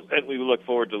luck, and we look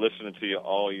forward to listening to you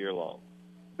all year long.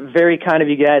 Very kind of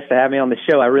you guys to have me on the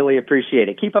show. I really appreciate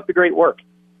it. Keep up the great work.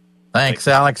 Thanks,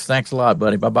 Alex. Thanks a lot,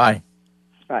 buddy. Bye-bye.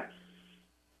 Bye.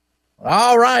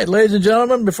 All right, ladies and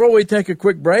gentlemen, before we take a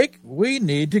quick break, we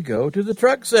need to go to the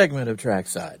truck segment of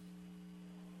Trackside.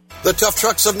 The Tough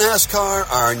Trucks of NASCAR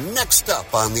are next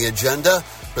up on the agenda,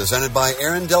 presented by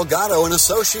Aaron Delgado and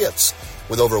Associates.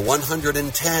 With over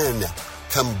 110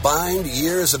 combined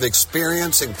years of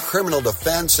experience in criminal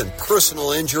defense and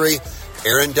personal injury,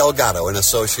 Aaron Delgado and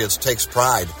Associates takes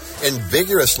pride in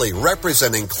vigorously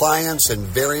representing clients in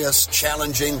various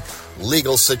challenging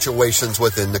legal situations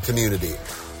within the community.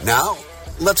 Now,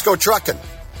 let's go trucking.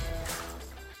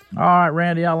 All right,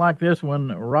 Randy, I like this one.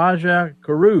 Raja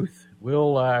Karuth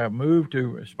will move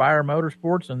to Spire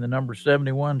Motorsports in the number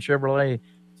 71 Chevrolet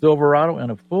Silverado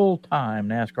in a full-time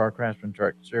NASCAR Craftsman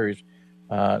Truck Series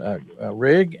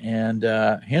rig. And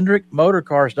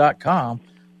HendrickMotorcars.com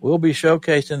will be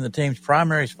showcasing the team's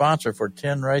primary sponsor for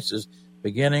 10 races,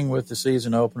 beginning with the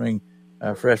season opening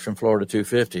fresh from Florida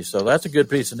 250. So that's a good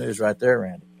piece of news right there,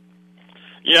 Randy.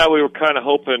 Yeah, we were kind of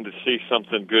hoping to see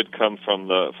something good come from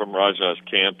Raja's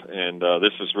camp, and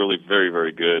this is really very,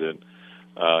 very good. And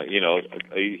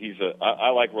I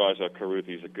like Raja Karuth.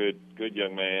 He's a good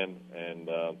young man, and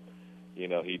he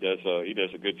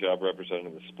does a good job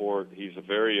representing the sport. He's a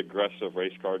very aggressive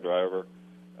race car driver,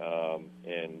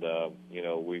 and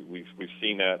we've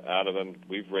seen that out of him.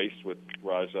 We've raced with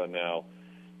Raja now.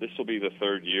 This will be the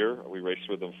third year. We raced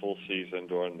with him full season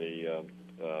during the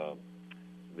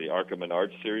ARCA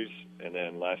Menard Series, and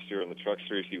then last year in the Truck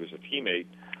Series he was a teammate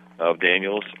of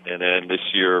Daniels, and then this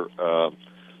year,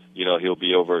 he'll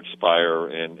be over at Spire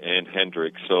and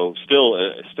Hendrick. So still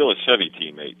a Chevy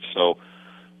teammate. So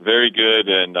very good,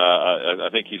 and I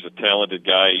think he's a talented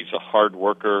guy. He's a hard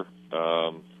worker,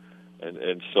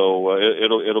 and so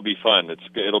it'll be fun.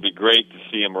 It'll be great to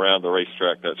see him around the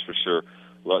racetrack. That's for sure.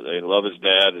 They love his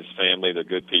dad, his family. They're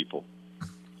good people.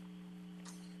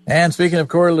 And speaking of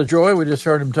Corey LaJoie, we just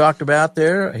heard him talked about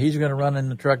there. He's going to run in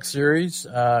the Truck Series.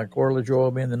 Corey LaJoie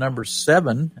will be in the number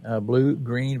 7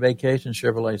 blue-green vacation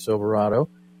Chevrolet Silverado,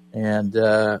 and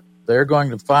they're going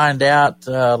to find out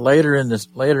later in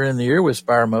the year with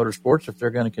Spire Motorsports if they're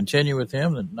going to continue with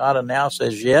him. They're not announced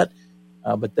as yet,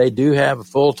 but they do have a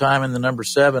full-time in the number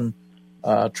 7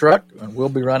 truck, and will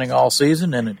be running all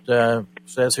season. And it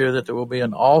says here that there will be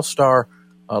an all-star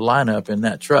lineup in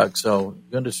that truck. So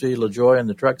good to see LaJoie in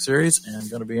the Truck Series, and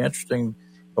going to be interesting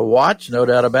to watch, no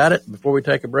doubt about it. Before we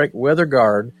take a break,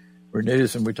 WeatherGuard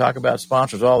renews, and we talk about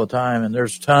sponsors all the time, and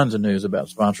there's tons of news about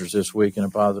sponsors this week in a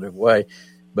positive way.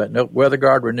 But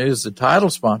WeatherGuard renews the title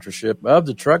sponsorship of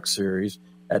the Truck Series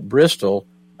at Bristol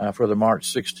for the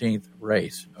March 16th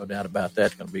race. No doubt about that.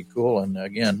 It's going to be cool. And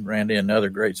again, Randy, another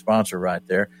great sponsor right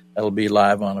there. That'll be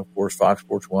live on, of course, Fox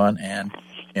Sports 1 and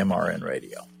MRN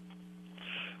Radio.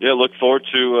 Yeah, look forward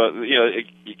to,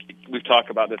 we've talked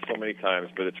about this so many times,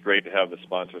 but it's great to have the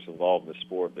sponsors involved in the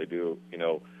sport. They do,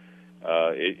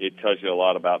 it tells you a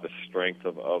lot about the strength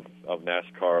of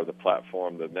NASCAR, the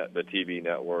platform, the TV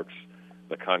networks,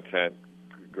 the content,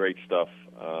 great stuff.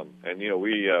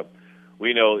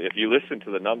 We know if you listen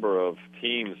to the number of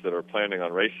teams that are planning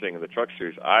on racing in the Truck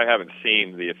Series, I haven't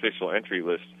seen the official entry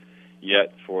list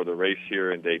yet for the race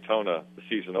here in Daytona, the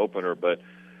season opener, but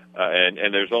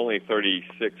and there's only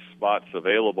 36 spots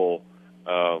available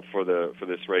for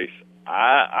this race.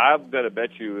 I'm going to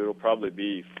bet you it'll probably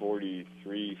be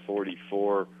 43,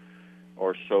 44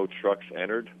 or so trucks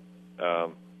entered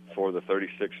for the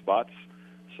 36 spots.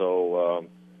 So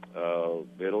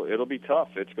it'll be tough.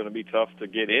 It's going to be tough to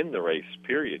get in the race,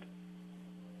 period.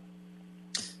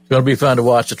 It's going to be fun to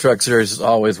watch. The Truck Series is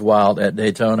always wild at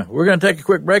Daytona. We're going to take a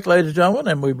quick break, ladies and gentlemen,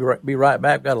 and we'll be right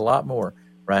back. Got a lot more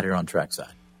right here on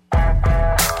Trackside.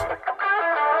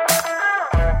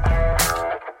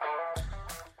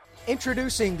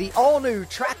 Introducing the all-new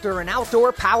tractor and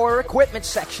outdoor power equipment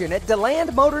section at DeLand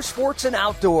Motorsports and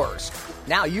Outdoors.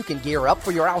 Now you can gear up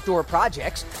for your outdoor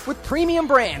projects with premium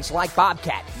brands like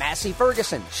Bobcat, Massey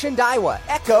Ferguson, Shindaiwa,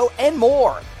 Echo, and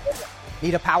more.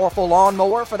 Need a powerful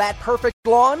lawnmower for that perfect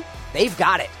lawn? They've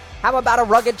got it. How about a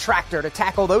rugged tractor to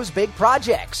tackle those big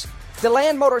projects?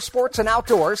 DeLand Motorsports and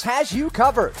Outdoors has you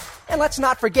covered. And let's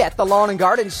not forget the Lawn and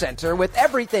Garden Center with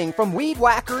everything from weed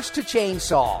whackers to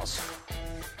chainsaws.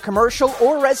 Commercial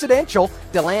or residential,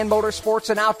 DeLand Motorsports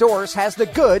and Outdoors has the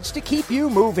goods to keep you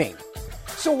moving.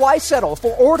 So why settle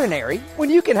for ordinary when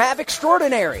you can have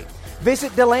extraordinary?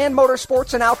 Visit DeLand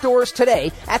Motorsports and Outdoors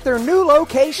today at their new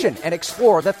location and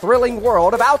explore the thrilling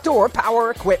world of outdoor power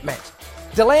equipment.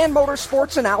 DeLand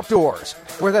Motorsports and Outdoors,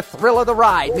 where the thrill of the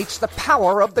ride meets the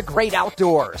power of the great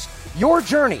outdoors. Your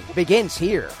journey begins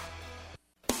here.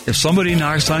 If somebody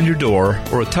knocks on your door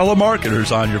or a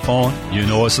telemarketer's on your phone, you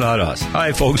know it's not us.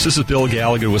 Hi, folks. This is Bill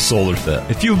Gallagher with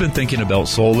SolarFit. If you've been thinking about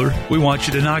solar, we want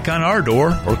you to knock on our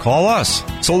door or call us.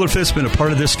 SolarFit's been a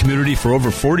part of this community for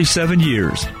over 47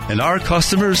 years, and our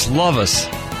customers love us.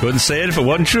 Couldn't say it if it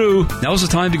wasn't true. Now's the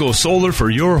time to go solar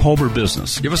for your home or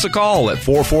business. Give us a call at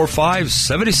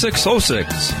 445-7606.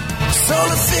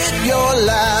 SolarFit your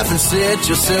life and set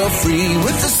yourself free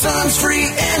with the sun's free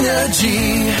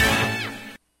energy.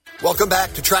 Welcome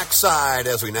back to Trackside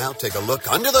as we now take a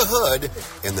look under the hood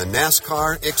in the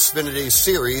NASCAR Xfinity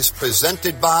Series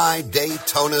presented by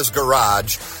Daytona's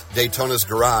Garage. Daytona's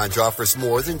Garage offers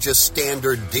more than just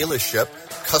standard dealership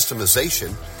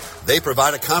customization. They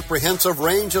provide a comprehensive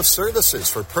range of services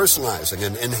for personalizing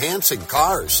and enhancing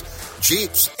cars,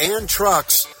 Jeeps, and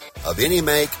trucks of any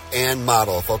make and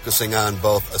model, focusing on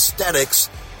both aesthetics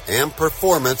and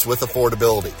performance with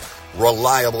affordability.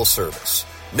 Reliable service.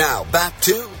 Now, back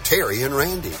to Terry and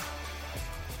Randy.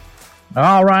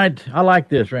 All right. I like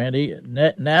this, Randy.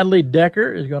 Natalie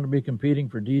Decker is going to be competing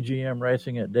for DGM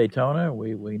Racing at Daytona.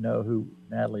 We know who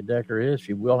Natalie Decker is.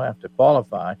 She will have to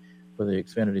qualify for the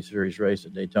Xfinity Series race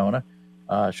at Daytona.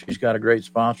 She's got a great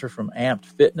sponsor from Amped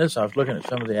Fitness. I was looking at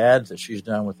some of the ads that she's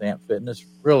done with Amped Fitness.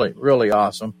 Really, really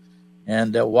awesome.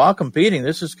 And while competing,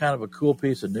 this is kind of a cool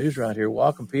piece of news right here.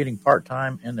 While competing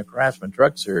part-time in the Craftsman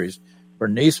Truck Series for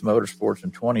Nice Motorsports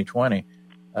in 2020,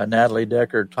 Natalie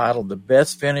Decker titled the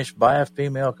best finish by a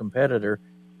female competitor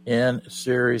in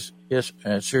series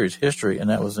history, and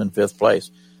that was in 5th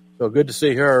place. So good to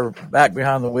see her back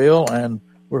behind the wheel, and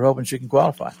we're hoping she can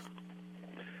qualify.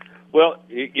 Well,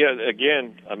 yeah,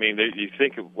 again, I mean, you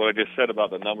think of what I just said about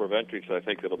the number of entries I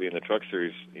think that'll be in the Truck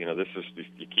Series. You know,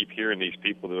 you keep hearing these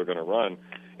people that are going to run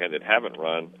and that haven't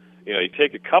run. You know, you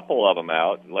take a couple of them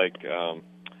out, like,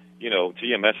 you know,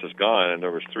 GMS is gone, and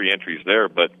there was 3 entries there,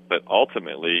 but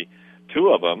ultimately 2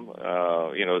 of them,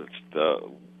 you know,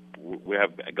 we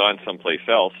have gone someplace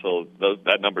else, so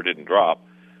that number didn't drop.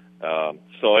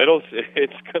 So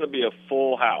it's going to be a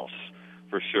full house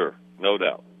for sure, no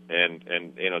doubt. And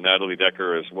you know, Natalie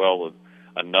Decker as well,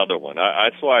 another one.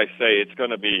 That's why I say it's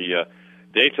going to be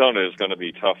Daytona is going to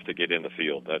be tough to get in the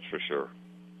field. That's for sure.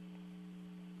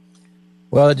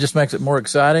 Well, it just makes it more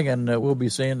exciting, and we'll be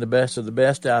seeing the best of the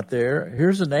best out there.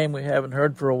 Here's a name we haven't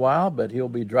heard for a while, but he'll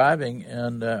be driving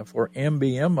for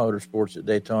MBM Motorsports at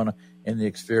Daytona in the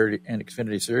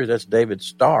Xfinity Series. That's David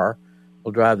Starr.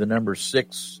 Will drive the number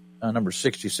 66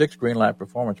 Greenlight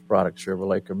Performance Product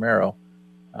Chevrolet Camaro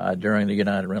during the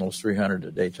United Rentals 300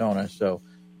 at Daytona. So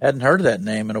hadn't heard of that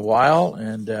name in a while,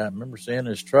 and I remember seeing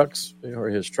his trucks or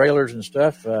his trailers and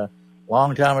stuff a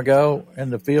long time ago in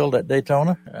the field at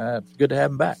Daytona. It's good to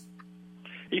have him back.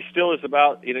 He still is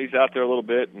about, you know, he's out there a little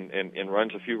bit and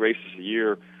runs a few races a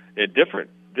year at different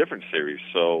series.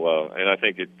 So, and I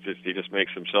think he just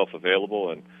makes himself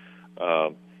available, and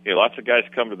you know, lots of guys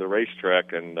come to the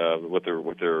racetrack and with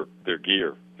their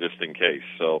gear just in case.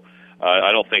 So.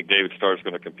 I don't think David Starr is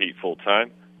going to compete full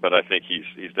time, but I think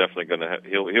he's definitely going to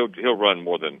he'll run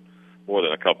more than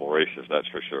a couple races. That's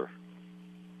for sure.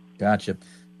 Gotcha.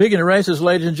 Speaking of races,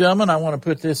 ladies and gentlemen, I want to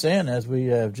put this in as we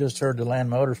have just heard the Land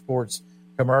Motorsports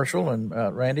commercial. And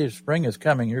Randy, spring is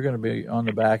coming. You're going to be on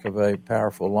the back of a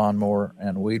powerful lawnmower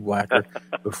and weed whacker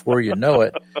before you know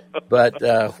it. But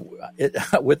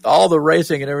with all the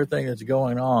racing and everything that's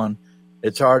going on,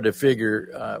 it's hard to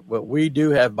figure, but we do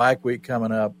have Bike Week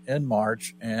coming up in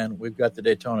March, and we've got the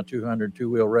Daytona 200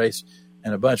 two-wheel race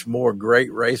and a bunch more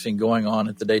great racing going on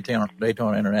at the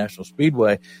Daytona International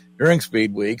Speedway during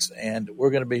Speed Weeks, and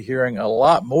we're going to be hearing a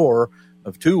lot more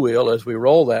of two-wheel as we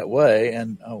roll that way,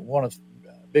 and I want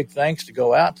big thanks to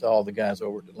go out to all the guys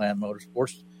over at Land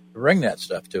Motorsports to bring that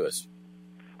stuff to us.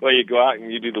 Well, you go out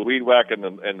and you do the weed whack and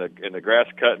the grass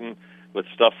cutting with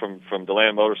stuff from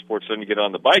DeLand Motorsports, then you get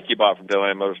on the bike you bought from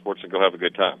DeLand Motorsports and go have a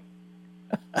good time.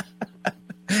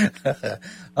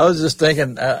 I was just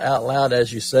thinking out loud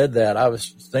as you said that. I was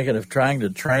thinking of trying to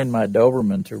train my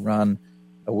Doberman to run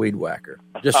a weed whacker.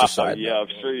 Just a side yeah, I'm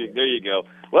sure. There you go.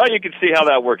 Well, you can see how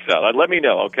that works out. Let me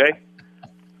know, okay?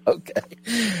 Okay.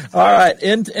 All right.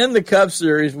 In the Cup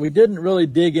Series, we didn't really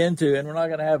dig into, and we're not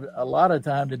going to have a lot of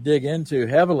time to dig into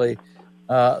heavily,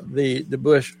 the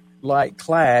Busch Light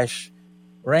Clash.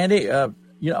 Randy,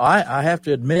 you know, I have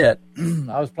to admit,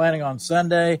 I was planning on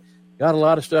Sunday, got a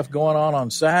lot of stuff going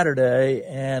on Saturday,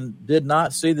 and did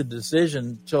not see the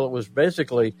decision until it was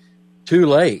basically too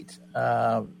late.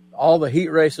 All the heat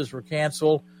races were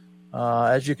canceled.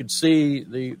 As you could see,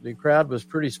 the crowd was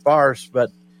pretty sparse,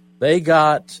 but they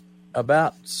got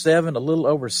about a little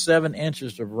over 7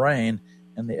 inches of rain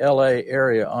in the L.A.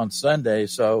 area on Sunday.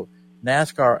 So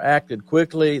NASCAR acted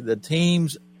quickly. The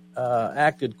teams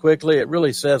acted quickly. It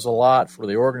really says a lot for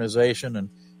the organization. And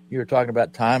you were talking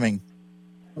about timing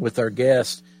with our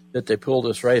guests that they pulled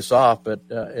this race off, but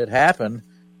it happened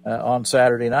on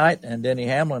Saturday night, and Denny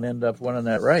Hamlin ended up winning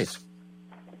that race.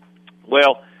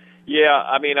 Well, yeah,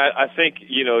 I mean, I think,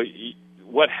 you know,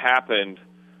 what happened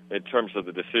in terms of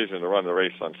the decision to run the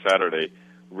race on Saturday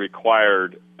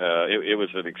required, it was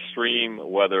an extreme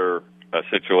weather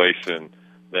situation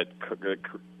that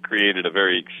created a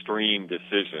very extreme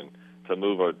decision to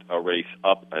move a race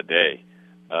up a day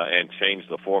and change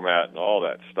the format and all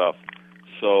that stuff.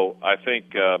 So I think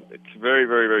it's very,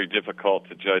 very, very difficult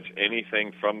to judge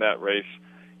anything from that race.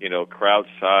 You know, crowd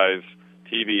size,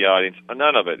 TV audience,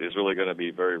 none of it is really going to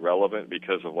be very relevant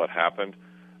because of what happened.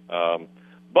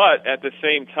 But at the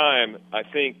same time, I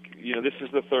think, you know, this is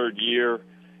the third year,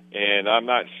 and I'm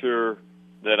not sure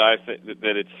that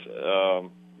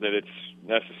it's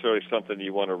necessarily something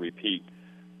you want to repeat.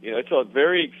 You know, it's a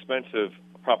very expensive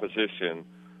proposition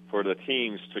for the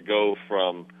teams to go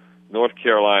from North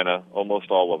Carolina, almost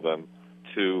all of them,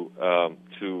 to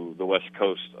the west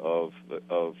coast of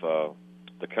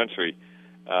the country.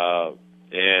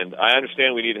 And I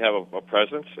understand we need to have a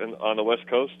presence on the West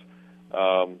Coast,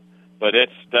 but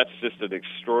that's just an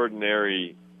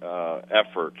extraordinary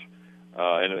effort,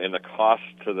 and the cost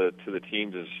to the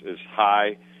teams is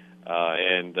high,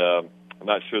 and I'm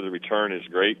not sure the return is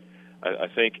great. I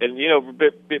think, and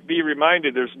be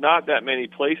reminded, there's not that many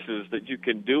places that you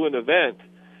can do an event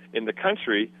in the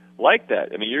country like that.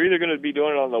 I mean, you're either going to be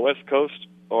doing it on the West Coast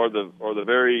or the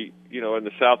very in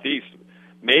the Southeast.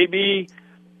 Maybe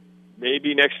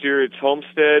next year it's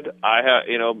Homestead. I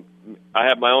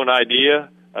have my own idea.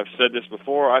 I've said this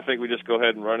before. I think we just go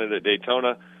ahead and run it at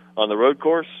Daytona on the road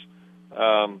course,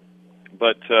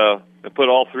 but put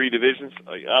all three divisions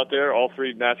out there, all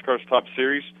three NASCAR's top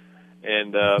series.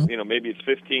 And, maybe it's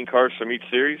 15 cars from each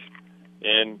series,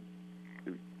 and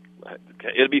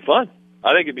it'll be fun.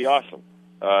 I think it'd be awesome.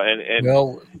 And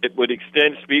it would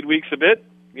extend speed weeks a bit,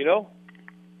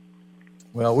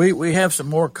 Well, we have some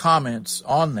more comments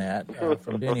on that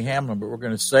from Denny Hamlin, but we're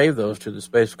going to save those to the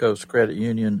Space Coast Credit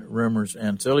Union rumors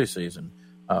and silly season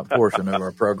portion of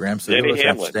our program. So you'll just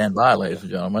have to stand by, ladies and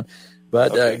gentlemen.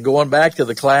 But going back to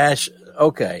the Clash,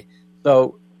 okay,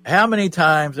 so how many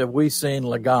times have we seen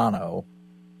Logano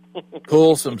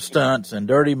pull some stunts and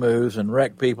dirty moves and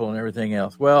wreck people and everything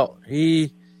else? Well,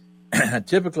 he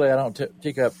typically I don't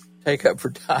take up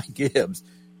for Ty Gibbs,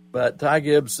 but Ty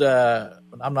Gibbs, I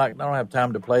don't have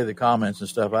time to play the comments and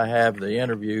stuff. I have the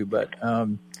interview, but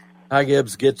Ty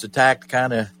Gibbs gets attacked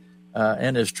kind of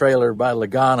in his trailer by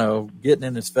Logano, getting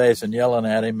in his face and yelling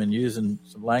at him and using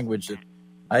some language that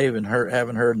I even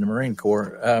haven't heard in the Marine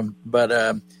Corps.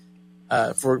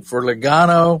 For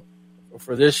Logano,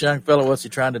 for this young fellow, what's he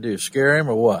trying to do? Scare him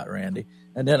or what, Randy?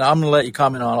 And then I'm going to let you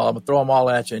comment on all. I'm going to throw them all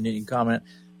at you, and you can comment.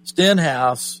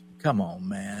 Stenhouse, come on,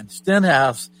 man.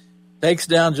 Stenhouse takes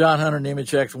down John Hunter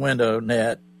Nemechek's window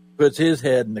net, puts his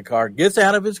head in the car, gets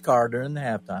out of his car during the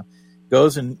halftime,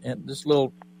 goes and this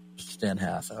little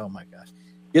Stenhouse, oh my gosh,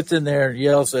 gets in there and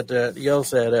yells at John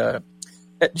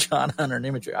Hunter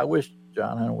Nemechek. I wish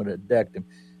John Hunter would have decked him.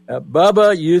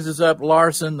 Bubba uses up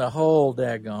Larson the whole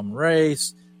daggum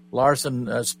race.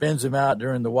 Larson spins him out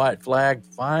during the white flag.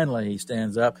 Finally, he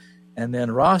stands up. And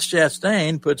then Ross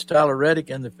Chastain puts Tyler Reddick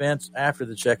in the fence after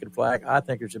the checkered flag. I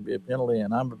think there should be a penalty,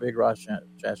 and I'm a big Ross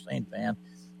Chastain fan.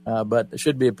 But there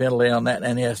should be a penalty on that,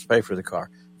 and he has to pay for the car.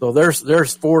 So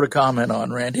there's four to comment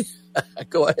on, Randy.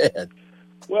 Go ahead.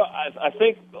 Well, I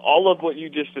think all of what you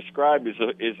just described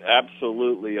is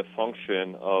absolutely a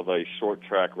function of a short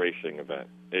track racing event.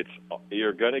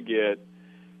 You're going to get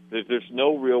there's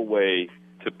no real way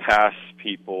to pass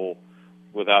people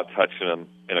without touching them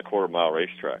in a quarter-mile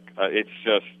racetrack.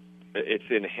 It's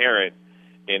inherent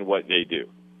in what they do,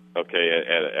 okay,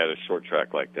 at a short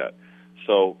track like that.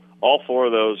 So all four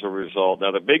of those are a result.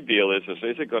 Now, the big deal is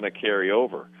it going to carry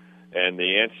over? And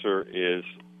the answer is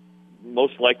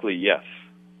most likely yes.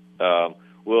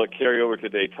 Will it carry over to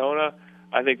Daytona?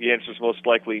 I think the answer is most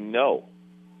likely no,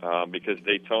 because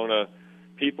Daytona,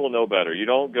 people know better. You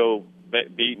don't go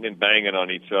beating and banging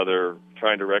on each other,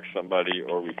 trying to wreck somebody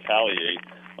or retaliate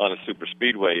on a super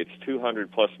speedway. It's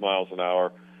 200-plus miles an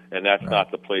hour, and that's not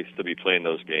the place to be playing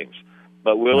those games.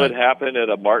 But will it happen at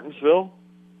a Martinsville?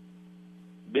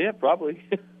 Yeah, probably.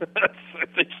 I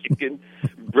think you can.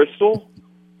 Bristol?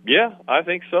 Yeah, I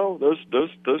think so. Those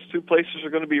two places are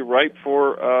going to be ripe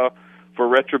for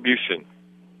retribution.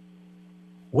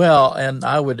 Well, and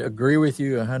I would agree with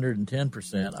you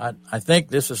 110%. I think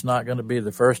this is not going to be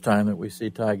the first time that we see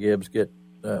Ty Gibbs get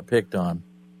picked on,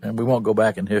 and we won't go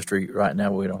back in history right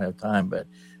now. We don't have time, but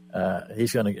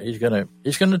he's going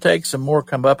to take some more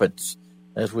comeuppance,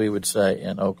 as we would say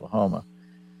in Oklahoma.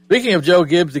 Speaking of Joe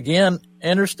Gibbs again,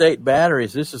 Interstate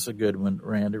Batteries. This is a good one.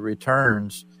 Randy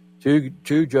returns to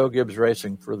Joe Gibbs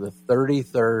Racing for the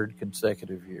 33rd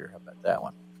consecutive year. How about that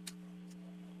one?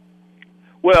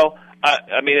 Well,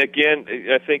 I mean, again,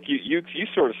 I think you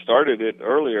sort of started it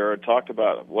earlier and talked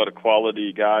about what a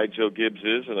quality guy Joe Gibbs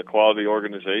is and a quality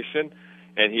organization,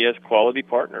 and he has quality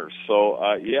partners. So,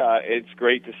 yeah, it's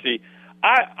great to see.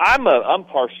 I'm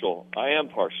partial. I am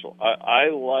partial. I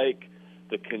like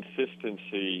the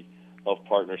consistency of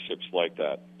partnerships like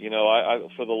that. You know, I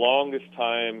for the longest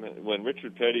time, when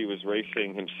Richard Petty was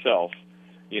racing himself,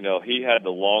 you know, he had the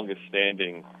longest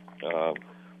standing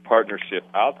partnership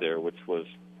out there, which was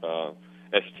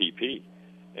STP,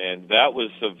 and that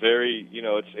was a very, you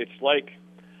know, it's like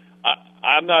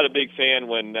I'm not a big fan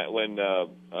when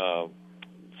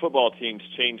football teams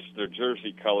change their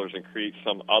jersey colors and create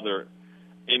some other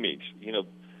image. You know,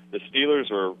 the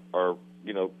Steelers are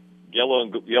you know, yellow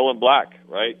and black,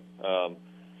 right?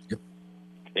 Yep.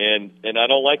 And I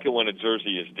don't like it when a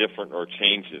jersey is different or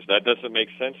changes. That doesn't make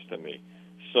sense to me.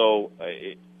 so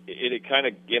it kind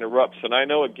of interrupts. And I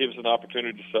know it gives an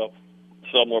opportunity to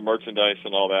sell more merchandise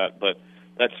and all that, but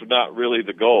that's not really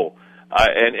the goal.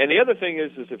 And the other thing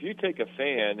is if you take a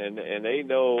fan and they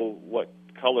know what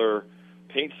color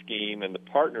paint scheme and the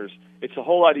partners, it's a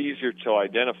whole lot easier to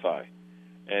identify.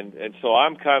 And so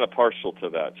I'm kind of partial to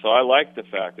that. So I like the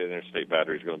fact that Interstate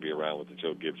Battery is going to be around with the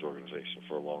Joe Gibbs organization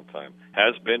for a long time.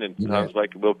 Has been, and sounds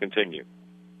like it will continue.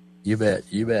 You bet.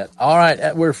 All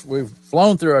right, we've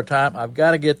flown through our time. I've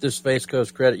got to get this Space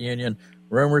Coast Credit Union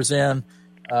rumors in.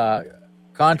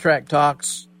 Contract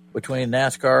talks between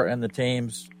NASCAR and the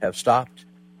teams have stopped.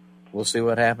 We'll see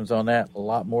what happens on that. A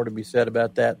lot more to be said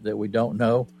about that we don't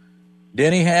know.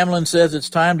 Denny Hamlin says it's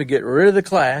time to get rid of the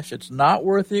Clash. It's not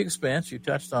worth the expense. You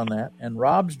touched on that. And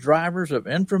robs drivers of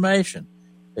information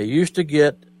they used to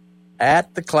get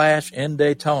at the Clash in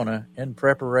Daytona in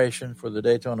preparation for the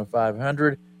Daytona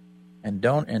 500.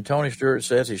 And Tony Stewart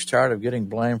says he's tired of getting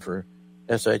blamed for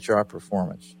SHR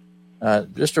performance.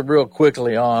 Just a real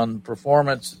quickly on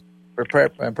performance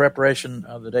and preparation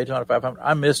of the Daytona 500.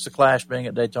 I missed the Clash being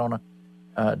at Daytona.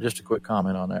 Just a quick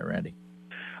comment on that, Randy.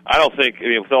 I don't think,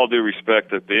 with all due respect,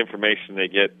 that the information they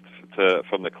get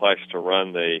from the Clash to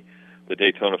run the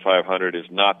Daytona 500 is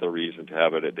not the reason to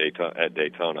have it at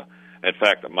Daytona. In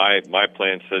fact, my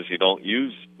plan says you don't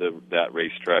use that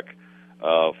racetrack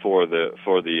for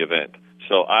the event.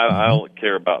 So I don't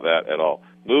care about that at all.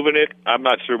 Moving it, I'm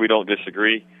not sure we don't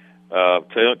disagree.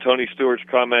 Tony Stewart's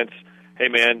comments, hey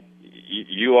man,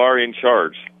 you are in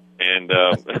charge, and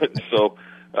so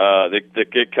they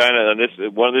get kind of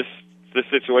this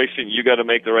situation, you got to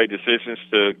make the right decisions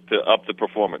to up the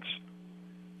performance.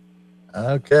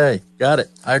 Okay, got it.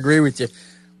 I agree with you.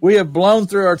 We have blown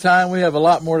through our time. We have a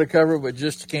lot more to cover, but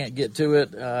just can't get to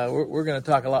it. We're going to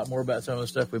talk a lot more about some of the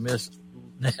stuff we missed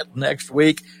next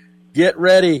week. Get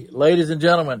ready, ladies and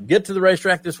gentlemen. Get to the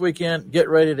racetrack this weekend. Get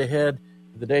ready to head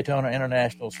to the Daytona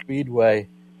International Speedway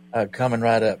coming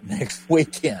right up next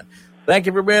weekend. Thank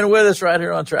you for being with us right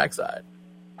here on Trackside.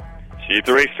 See you at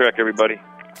the racetrack, everybody.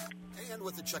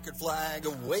 With the checkered flag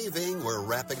waving, we're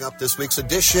wrapping up this week's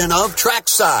edition of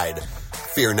Trackside.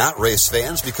 Fear not, race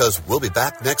fans, because we'll be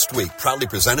back next week, proudly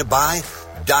presented by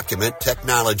Document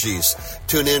Technologies.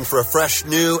 Tune in for a fresh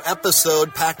new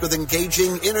episode packed with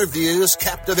engaging interviews,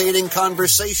 captivating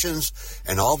conversations,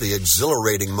 and all the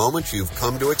exhilarating moments you've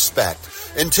come to expect.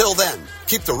 Until then,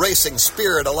 keep the racing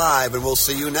spirit alive, and we'll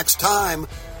see you next time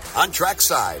on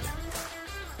Trackside.